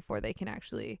head before they can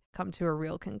actually come to a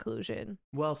real conclusion.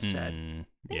 Well said.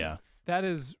 Yeah. That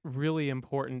is really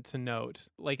important to note.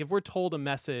 Like, if we're told a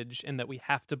message and that we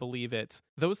have to believe it,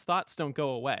 those thoughts don't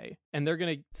go away and they're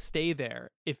going to stay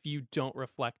there if you don't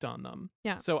reflect on them.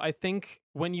 Yeah. So I think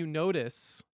when you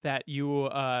notice that you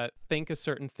think a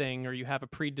certain thing or you have a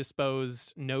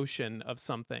predisposed notion of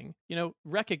something,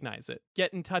 recognize it,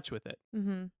 get in touch with it.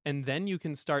 And then you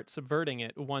can start subverting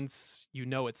it once you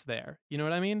know it's there. You know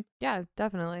what I mean? Yeah,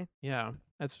 definitely. Yeah.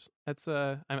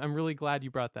 I'm really glad you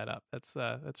brought that up.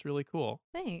 That's really cool.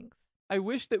 Thanks. I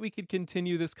wish that we could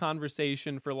continue this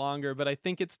conversation for longer, but I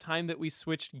think it's time that we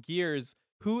switched gears.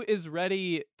 Who is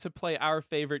ready to play our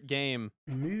favorite game?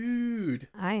 Mood.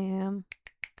 I am.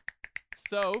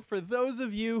 So, for those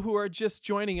of you who are just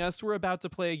joining us, we're about to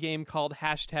play a game called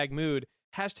Hashtag Mood.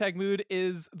 Hashtag Mood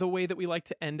is the way that we like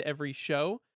to end every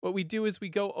show. what we do is we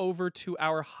go over to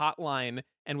our hotline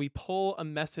and we pull a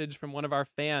message from one of our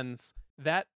fans.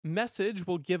 That message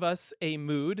will give us a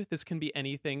mood. This can be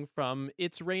anything from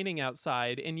it's raining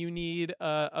outside and you need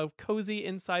a cozy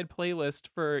inside playlist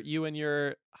for you and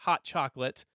your hot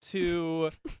chocolate to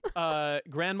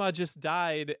grandma just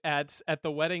died at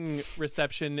the wedding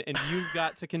reception and you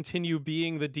got to continue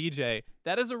being the DJ.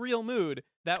 That is a real mood.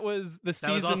 That was the season.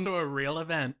 That was also a real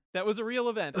event. That was a real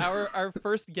event. Our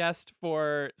first guest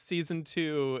for season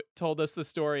 2 told us the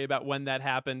story about when that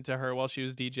happened to her while she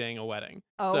was DJing a wedding.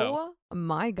 Oh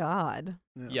my God.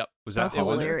 Yep. Was That's that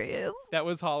hilarious. That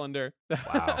was Hollander.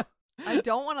 Wow. I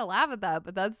don't want to laugh at that,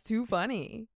 but that's too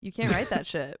funny. You can't write that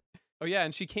shit. Oh yeah,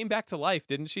 and she came back to life,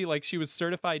 didn't she? Like she was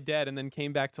certified dead and then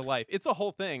came back to life. It's a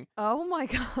whole thing. Oh my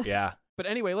God. Yeah. But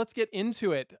anyway, let's get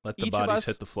into it. Let the Each of bodies us...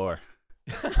 hit the floor.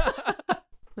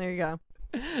 There you go.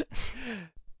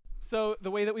 So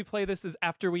the way that we play this is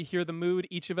after we hear the mood,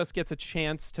 each of us gets a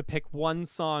chance to pick one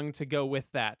song to go with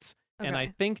that. And I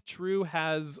Okay. think Drew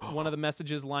has one of the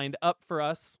messages lined up for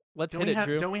us. Let's hit it,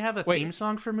 Drew. Don't we have a Wait. theme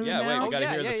song for Mood Yeah, now? wait, we gotta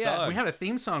yeah, hear yeah, the yeah. song. We have a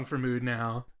theme song for Mood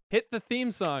now. Hit the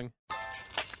theme song.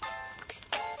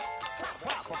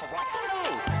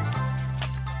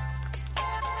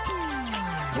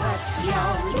 What's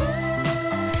your mood?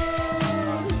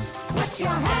 What's your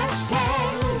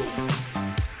hashtag?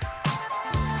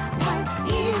 What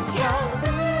is your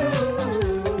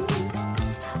mood?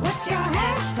 What's your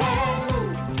hashtag?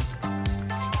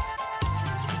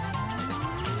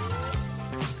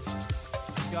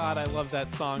 God, I love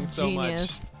that song so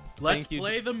Genius. Let's Thank you.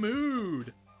 play the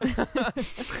Mood. You have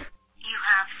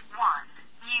one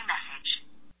new message.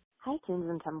 Hi, Tunes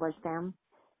and Tumblr fam.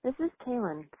 This is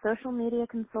Kaylin, social media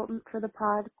consultant for the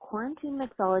pod, quarantine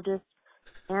mixologist,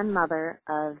 and mother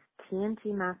of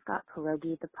TNT mascot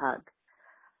Pierogi the Pug.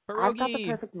 I've got the Pierogi.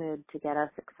 perfect mood to get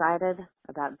us excited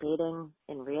about dating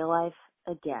in real life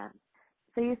again.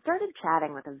 So you started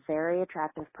chatting with a very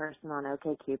attractive person on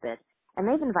OkCupid, and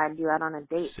they've invited you out on a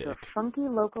date to a Sick. funky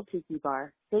local tiki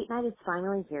bar. Date night is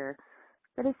finally here,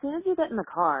 but as soon as you get in the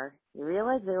car, you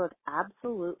realize they look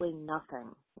absolutely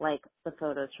nothing like the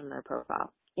photos from their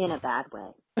profile, in a bad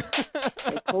way.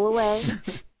 They pull away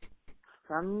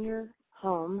from your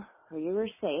home where you were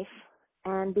safe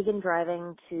and begin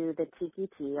driving to the Tiki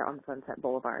Tea on Sunset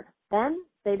Boulevard. Then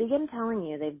they begin telling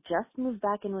you they've just moved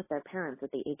back in with their parents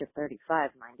at the age of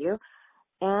 35, mind you,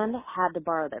 and had to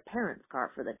borrow their parents'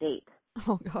 car for the date.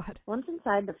 Oh God. Once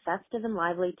inside the festive and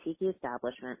lively tiki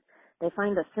establishment, they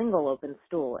find a single open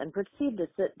stool and proceed to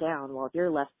sit down while you're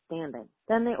left standing.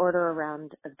 Then they order a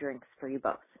round of drinks for you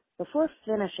both. Before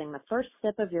finishing the first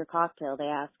sip of your cocktail, they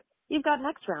ask, "You've got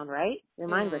next round, right?" Your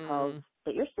mind recalls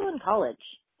that you're still in college,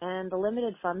 and the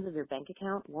limited funds of your bank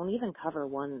account won't even cover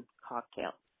one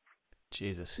cocktail.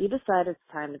 Jesus. You decide it's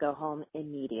time to go home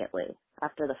immediately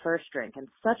after the first drink, and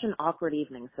such an awkward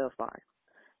evening so far.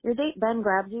 Your date then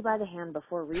grabs you by the hand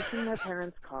before reaching their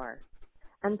parents' car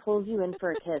and pulls you in for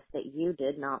a kiss that you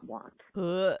did not want.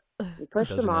 Ugh. You push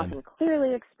them Doesn't off end. and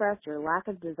clearly express your lack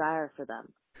of desire for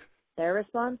them. Their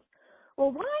response?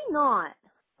 "Well, why not?"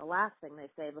 The last thing they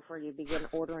say before you begin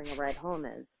ordering a ride home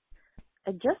is,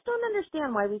 "I just don't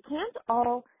understand why we can't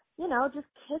all, just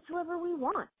kiss whoever we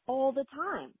want all the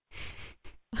time."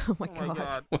 Oh my Oh my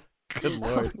God. God. Good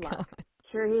lord. Good luck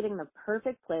curating the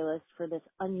perfect playlist for this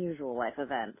unusual life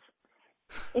event.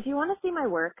 If you want to see my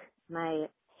work, my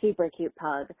super cute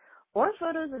pug, or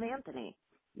photos of Anthony,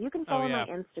 you can follow yeah.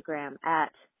 my Instagram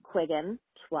at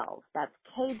Quiggin12. That's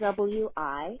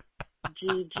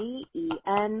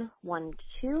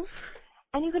KWIGGEN12.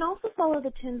 And you can also follow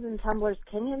the Tunes and Tumblr's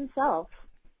king himself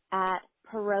at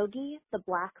Pierogi the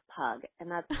Black Pug.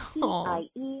 And that's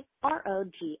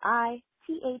PIEROGITHEBLACKPUG.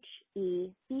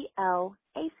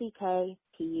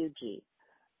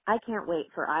 I can't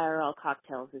wait for IRL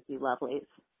cocktails with you lovelies.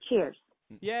 Cheers.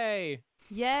 Yay.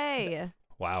 Yay.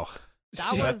 Wow. That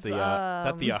Thought was,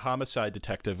 the homicide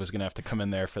detective was gonna have to come in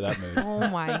there for that mood. Oh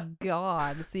my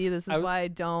God. See, this is why I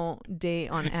don't date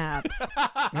on apps.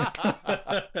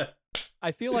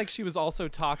 I feel like she was also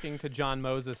talking to John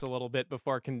Moses a little bit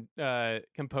before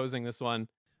composing this one.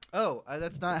 Oh,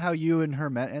 that's not how you and her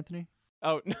met, Anthony?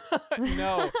 Oh,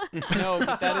 no,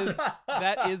 but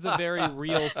that is a very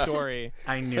real story.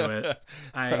 I knew it.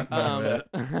 I knew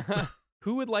it.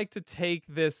 Who would like to take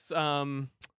this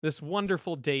this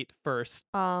wonderful date first?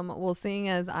 Well, seeing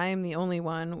as I am the only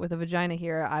one with a vagina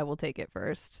here, I will take it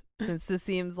first. Since this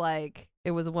seems like it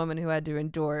was a woman who had to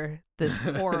endure this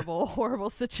horrible,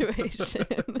 horrible situation.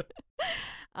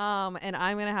 And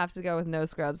I'm gonna have to go with No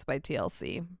Scrubs by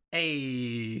TLC.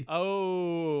 Hey.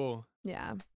 Oh,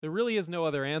 Yeah. there really is no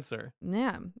other answer.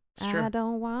 Yeah. It's true. I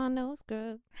don't want no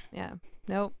scrub. Yeah.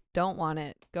 Nope. Don't want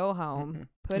it. Go home.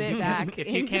 Put it Because back if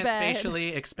you into can't bed.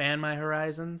 spatially expand my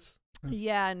horizons.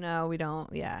 Yeah, no, we don't.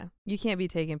 Yeah. You can't be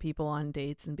taking people on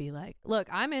dates and be like, look,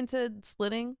 I'm into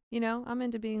splitting, I'm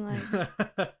into being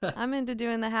like, I'm into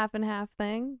doing the half and half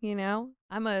thing,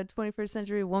 I'm a 21st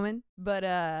century woman. But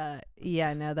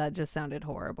yeah, no, that just sounded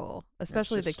horrible.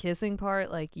 Especially just- the kissing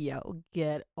part, like, yo,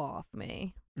 get off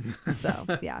me. So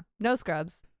yeah, no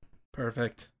scrubs.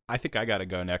 Perfect. I think I got to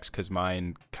go next because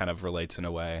mine kind of relates in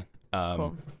a way.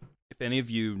 Cool. If any of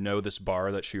you know this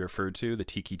bar that she referred to, the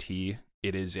Tiki Tea,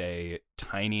 it is a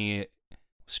tiny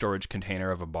storage container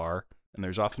of a bar, and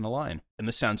there's often a line. And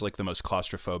this sounds like the most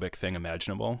claustrophobic thing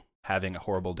imaginable. Having a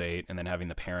horrible date and then having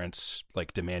the parents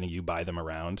like demanding you buy them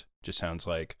around just sounds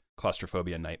like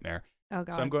claustrophobia nightmare. Oh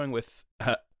God. So I'm going with,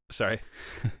 sorry.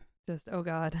 Just, oh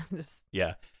God. Just,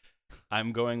 Yeah.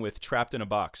 I'm going with Trapped in a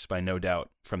Box by No Doubt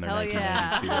from their hell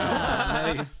 1992 yeah.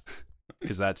 album. Nice.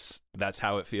 Because that's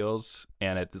how it feels,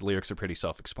 and the lyrics are pretty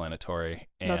self-explanatory.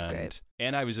 And, That's great.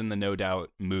 And I was in the No Doubt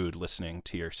mood listening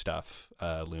to your stuff,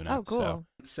 Luna. Oh, cool.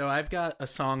 So I've got a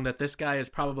song that this guy is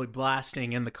probably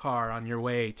blasting in the car on your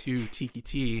way to Tiki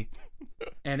Tea,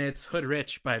 and it's Hood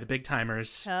Rich by the Big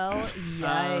Timers. Hell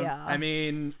yeah. I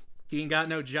mean, he ain't got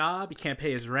no job. He can't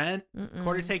pay his rent. Mm-mm.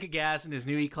 Quarter tank of gas in his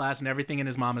new E-Class and everything in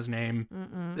his mama's name.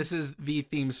 Mm-mm. This is the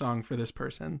theme song for this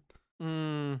person.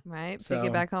 Right? So- Take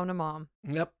it back home to mom.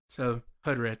 Yep. So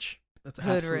Hood Rich. That's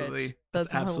Hood absolutely Rich. that's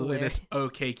That's absolutely hilarious. this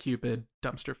OK Cupid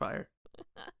dumpster fire.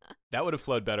 That would have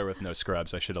flowed better with No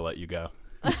Scrubs. I should have let you go.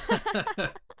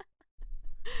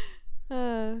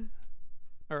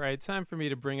 All right, time for me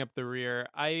to bring up the rear.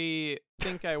 I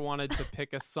think I wanted to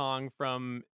pick a song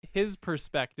from his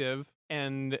perspective,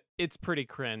 and it's pretty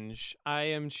cringe. I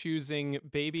am choosing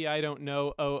Baby I Don't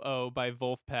Know Oh by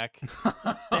Wolfpack.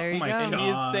 There you my go. And he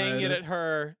is saying it God. at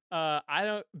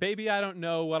her, Baby, I don't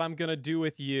know what I'm gonna do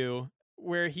with you,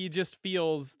 where he just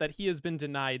feels that he has been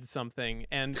denied something.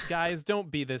 And guys, don't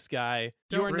be this guy.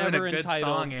 Don't You are ruin never a good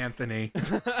entitled. song, Anthony.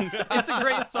 It's a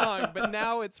great song, but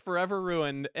now it's forever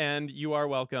ruined, and you are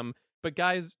welcome. But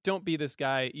guys, don't be this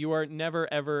guy. You are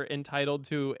never, ever entitled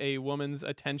to a woman's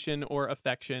attention or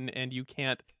affection, and you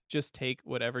can't just take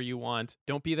whatever you want.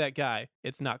 Don't be that guy.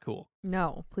 It's not cool.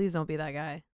 No, please don't be that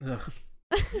guy. Ugh.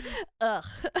 Ugh.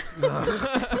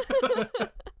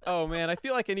 Oh, man, I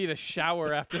feel like I need a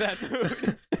shower after that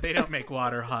mood. They don't make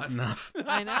water hot enough.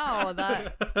 I know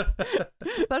that,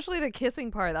 especially the kissing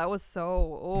part. That was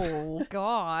so. Oh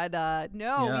God,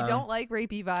 no, Yeah. we don't like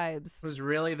rapey vibes. It was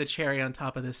really the cherry on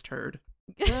top of this turd.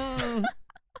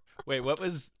 Wait, what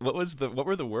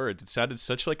were the words? It sounded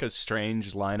such like a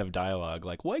strange line of dialogue.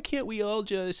 Like, why can't we all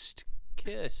just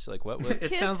kiss? Like, what? It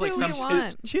Kiss sounds like who we some.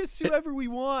 want. Kiss whoever we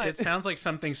want. It sounds like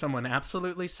something someone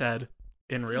absolutely said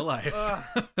in real life.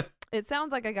 It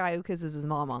sounds like a guy who kisses his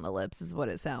mom on the lips. Is what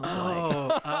it sounds oh.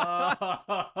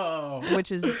 like,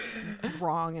 which is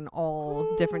wrong in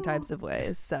all different types of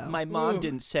ways. So My mom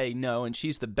didn't say no, and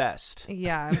she's the best.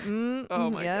 yeah. Oh,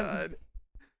 my yep. God.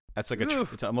 That's like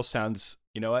it almost sounds.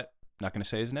 You know what? Not gonna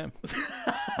say his name.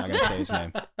 Not gonna say his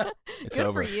name. It's Good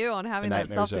over. for you on having The that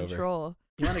nightmare's over. self-control.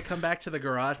 You want to come back to the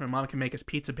garage? My mom can make us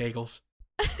pizza bagels.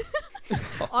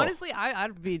 Honestly,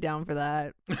 I'd be down for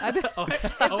that. I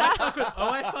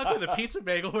fuck with a pizza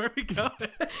bagel. Where we going?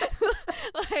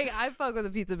 like I fuck with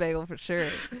a pizza bagel for sure.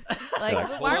 Like,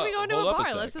 Like, why are hold we up- going to a hold up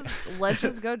a bar? sec. Let's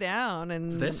just go down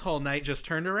and This whole night just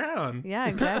turned around. yeah,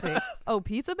 exactly. Oh,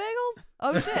 pizza bagels?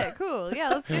 Oh shit, cool. Yeah,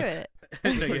 let's do it. I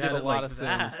didn't know you Forgive had a it lot like of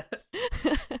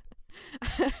that.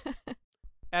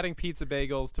 Adding pizza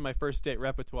bagels to my first date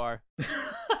repertoire.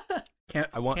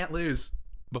 Can't lose.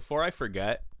 Before I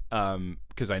forget,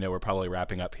 because I know we're probably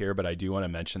wrapping up here, but I do want to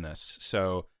mention this.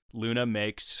 So Luna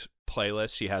makes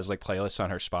playlists. She has like playlists on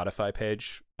her Spotify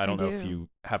page. I don't know if do. you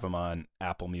have them on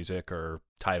Apple Music or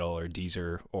Tidal or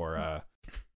Deezer or what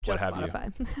Just have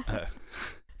Spotify.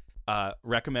 you.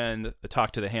 Recommend the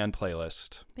Talk to the Hand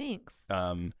playlist. Thanks.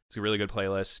 It's a really good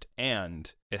playlist,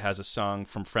 and it has a song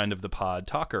from friend of the pod,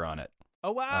 Talker, on it.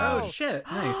 Oh, wow. Oh shit!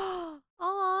 Nice.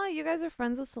 Aw, you guys are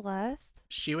friends with Celeste?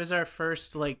 She was our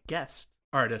first guest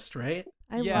artist, right?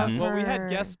 I Yeah, love well, we her. had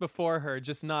guests before her,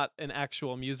 just not an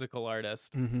actual musical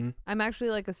artist. Mm-hmm. I'm actually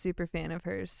like a super fan of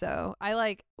hers, so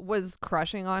I was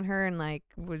crushing on her and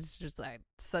was just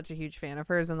such a huge fan of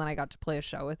hers, and then I got to play a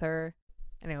show with her,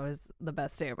 and it was the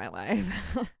best day of my life.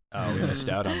 Oh, we missed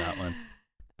out on that one.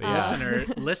 But yeah,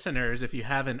 Listeners, if you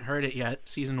haven't heard it yet,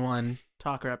 season 1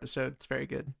 Talker episode, it's very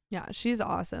good. Yeah, she's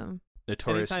awesome.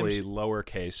 notoriously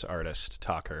lowercase artist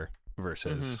Talker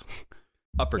versus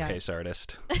uppercase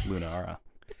artist Lunara.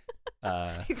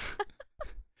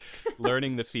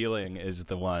 Learning the Feeling is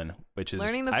the one, which is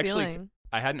Learning the actually Feeling.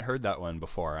 I hadn't heard that one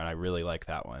before, and I really like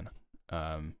that one.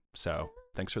 So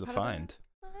thanks for the find.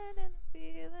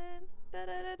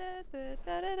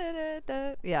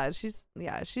 Yeah, she's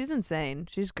insane.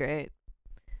 She's great.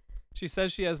 She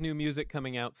says she has new music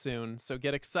coming out soon, so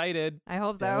get excited. I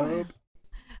hope so.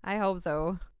 I hope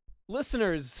so.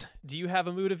 Listeners, do you have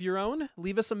a mood of your own?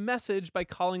 Leave us a message by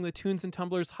calling the Tunes and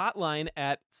Tumblers hotline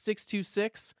at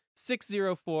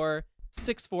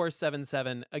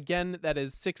 626-604-6477. Again, that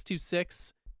is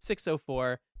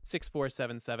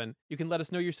 626-604-6477. You can let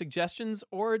us know your suggestions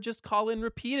or just call in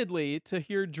repeatedly to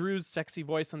hear Drew's sexy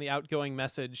voice on the outgoing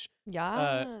message.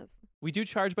 Yes. We do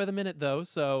charge by the minute, though,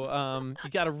 so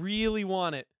you got to really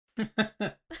want it.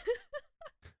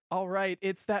 All right,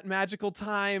 it's that magical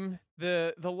time.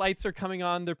 The lights are coming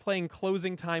on. They're playing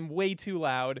Closing Time way too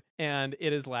loud, and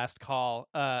it is last call.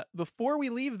 Before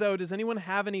we leave, though, does anyone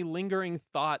have any lingering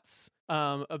thoughts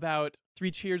about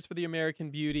 3 Cheers for the American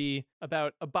Beauty,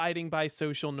 about abiding by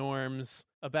social norms,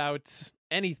 about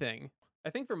anything? I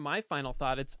think for my final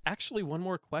thought, it's actually one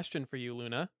more question for you,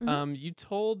 Luna. You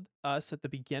told us at the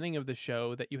beginning of the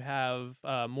show that you have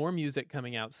more music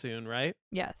coming out soon, right?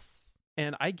 Yes.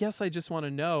 And I guess I just want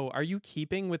to know, are you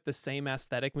keeping with the same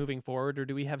aesthetic moving forward, or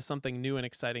do we have something new and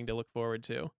exciting to look forward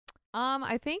to?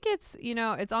 I think it's,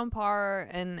 it's on par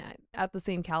and at the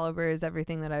same caliber as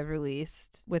everything that I've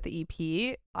released with the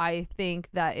EP. I think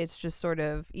that it's just sort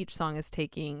of each song is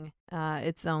taking up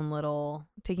its own little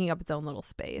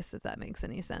space, if that makes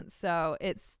any sense. So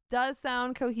it does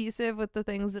sound cohesive with the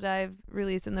things that I've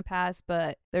released in the past,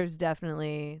 but there's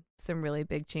definitely some really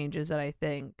big changes that I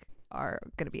think are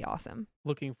going to be awesome.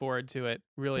 Looking forward to it.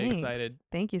 Really Thanks. excited.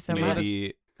 Thank you so much.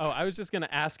 Maybe Oh, I was just going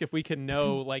to ask if we can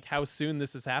know like how soon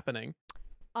this is happening.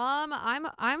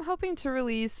 I'm hoping to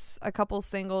release a couple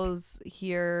singles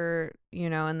here,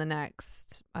 in the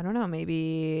next, I don't know,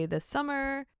 maybe this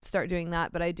summer, start doing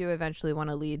that, but I do eventually want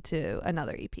to lead to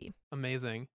another EP.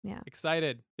 Amazing. Yeah.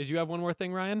 Excited. Did you have one more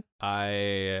thing, Ryan?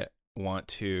 I want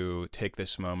to take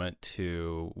this moment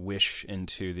to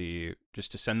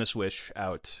just to send this wish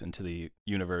out into the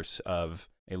universe of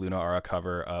a Luna Ara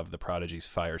cover of The Prodigy's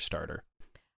Firestarter.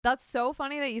 That's so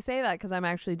funny that you say that because I'm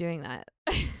actually doing that.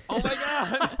 Oh my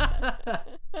God.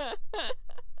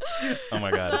 Oh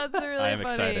my God. That's really I am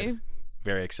funny. excited.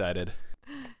 Very excited.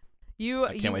 You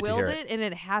can't wait to willed hear it and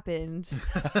it happened.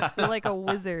 You're like a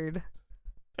wizard.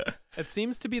 It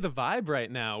seems to be the vibe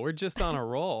right now. We're just on a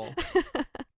roll.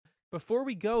 Before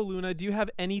we go, Luna, do you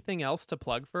have anything else to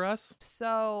plug for us?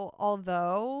 So,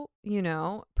 although,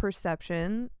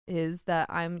 perception is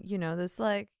that I'm, this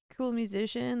like cool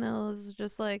musician that was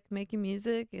just like making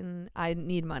music and I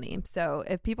need money. So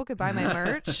if people could buy my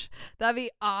merch, that'd be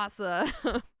awesome.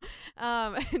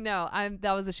 No,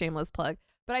 that was a shameless plug.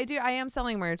 But I am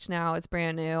selling merch now. It's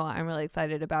brand new. I'm really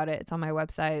excited about it. It's on my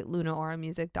website,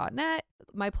 lunaoramusic.net.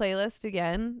 My playlist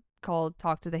again called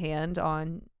Talk to the Hand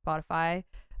on Spotify.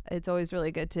 It's always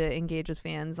really good to engage with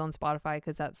fans on Spotify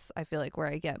because that's, I feel like, where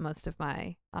I get most of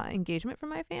my engagement from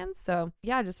my fans. So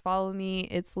yeah, just follow me.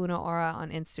 It's Luna Aura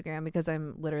on Instagram because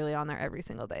I'm literally on there every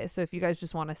single day. So if you guys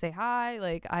just want to say hi,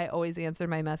 like I always answer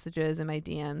my messages and my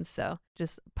DMs. So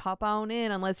just pop on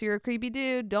in unless you're a creepy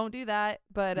dude. Don't do that.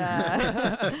 But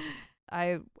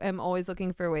I am always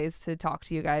looking for ways to talk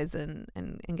to you guys and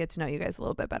get to know you guys a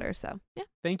little bit better. So yeah.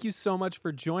 Thank you so much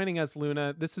for joining us,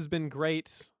 Luna. This has been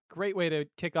great. Great way to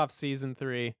kick off season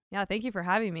 3. Yeah, thank you for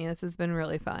having me. This has been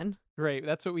really fun. Great.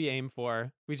 That's what we aim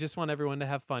for. We just want everyone to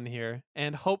have fun here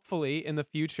and hopefully in the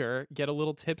future get a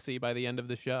little tipsy by the end of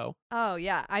the show. Oh,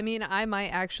 yeah. I mean, I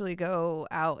might actually go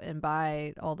out and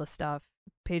buy all the stuff.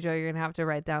 Pedro, you're going to have to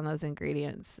write down those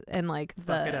ingredients and like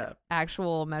the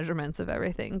actual measurements of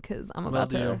everything because I'm about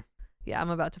to. Yeah, I'm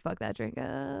about to fuck that drink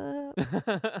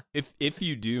up. If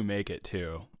you do make it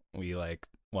too, we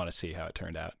want to see how it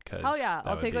turned out. Oh yeah,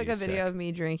 I'll take a video of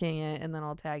me drinking it and then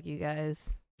I'll tag you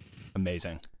guys.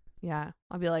 Amazing. Yeah,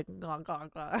 I'll be like glug,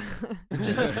 glug, glug.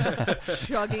 Just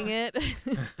chugging it.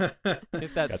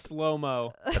 Hit that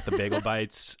slow-mo. Got the bagel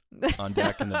bites on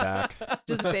deck in the back.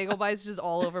 Just bagel bites just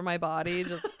all over my body.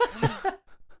 Just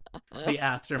the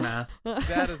aftermath.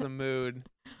 That is a mood.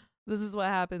 This is what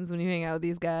happens when you hang out with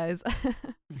these guys.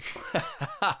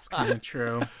 It's kind of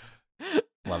true.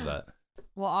 Love that.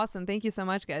 Well, awesome. Thank you so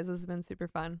much, guys. This has been super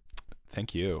fun.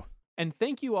 Thank you. And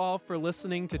thank you all for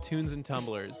listening to Tunes and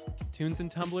Tumblers. Tunes and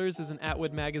Tumblers is an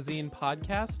Atwood Magazine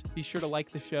podcast. Be sure to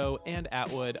like the show and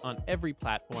Atwood on every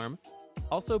platform.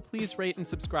 Also, please rate and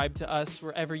subscribe to us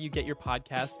wherever you get your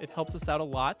podcast. It helps us out a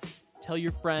lot. Tell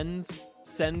your friends.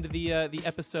 Send the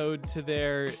episode to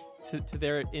their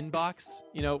inbox.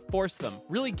 You know, force them.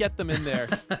 Really get them in there.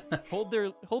 hold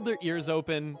their ears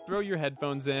open. Throw your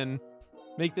headphones in.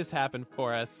 Make this happen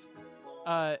for us.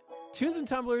 Tunes and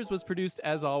Tumblers was produced,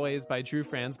 as always, by Drew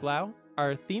Franzblau.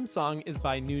 Our theme song is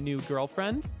by New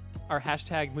Girlfriend. Our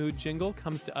hashtag mood jingle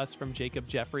comes to us from Jacob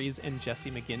Jeffries and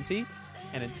Jesse McGinty.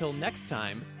 And until next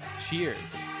time,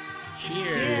 cheers.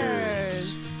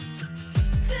 Cheers. Cheers.